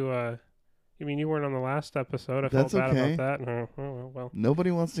 I mean, you weren't on the last episode. I That's felt bad okay. about that. Well, Nobody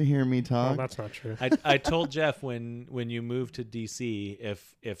wants to hear me talk. that's not true. I told Jeff when you move to DC,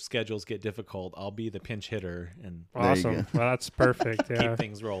 if schedules get difficult, I'll be the pinch hitter and There you Awesome. go. Well, that's perfect. Yeah. keep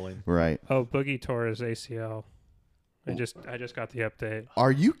things rolling. Right. Oh, Boogie tore his ACL. I just got the update.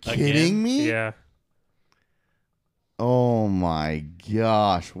 Are you kidding Again? me? Yeah. Oh my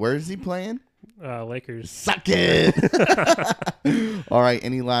gosh. Where is he playing? Lakers. Suck it. All right.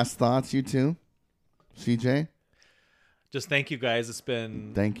 Any last thoughts, you two? CJ? Just thank you guys. It's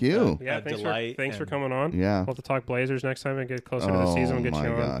been Thank you. Yeah. a Thanks delight. for and- coming on. Yeah. We'll have to talk Blazers next time and get closer to the Oh season. We'll get my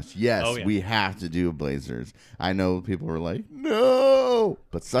you on. gosh. Yes, Oh, yeah. we have to do Blazers. I know people were like, no,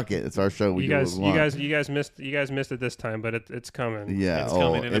 but suck it. It's our show. We You do what guys, we you want. guys missed it this time, but it's coming. Yeah. It's oh,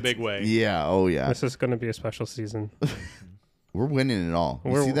 coming in a it's- big way. Yeah. Oh yeah. This is going to be a special season. We're winning it all.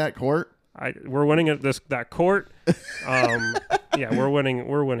 You We're- see that court? We're winning at that court. Yeah, we're winning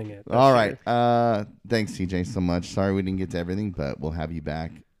it. That's All right. sure. Thanks, CJ, so much. Sorry we didn't get to everything, but we'll have you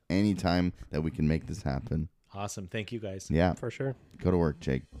back anytime that we can make this happen. Awesome. Thank you guys. Yeah. For sure. Go to work,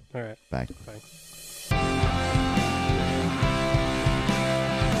 Jake. All right. Bye. Bye.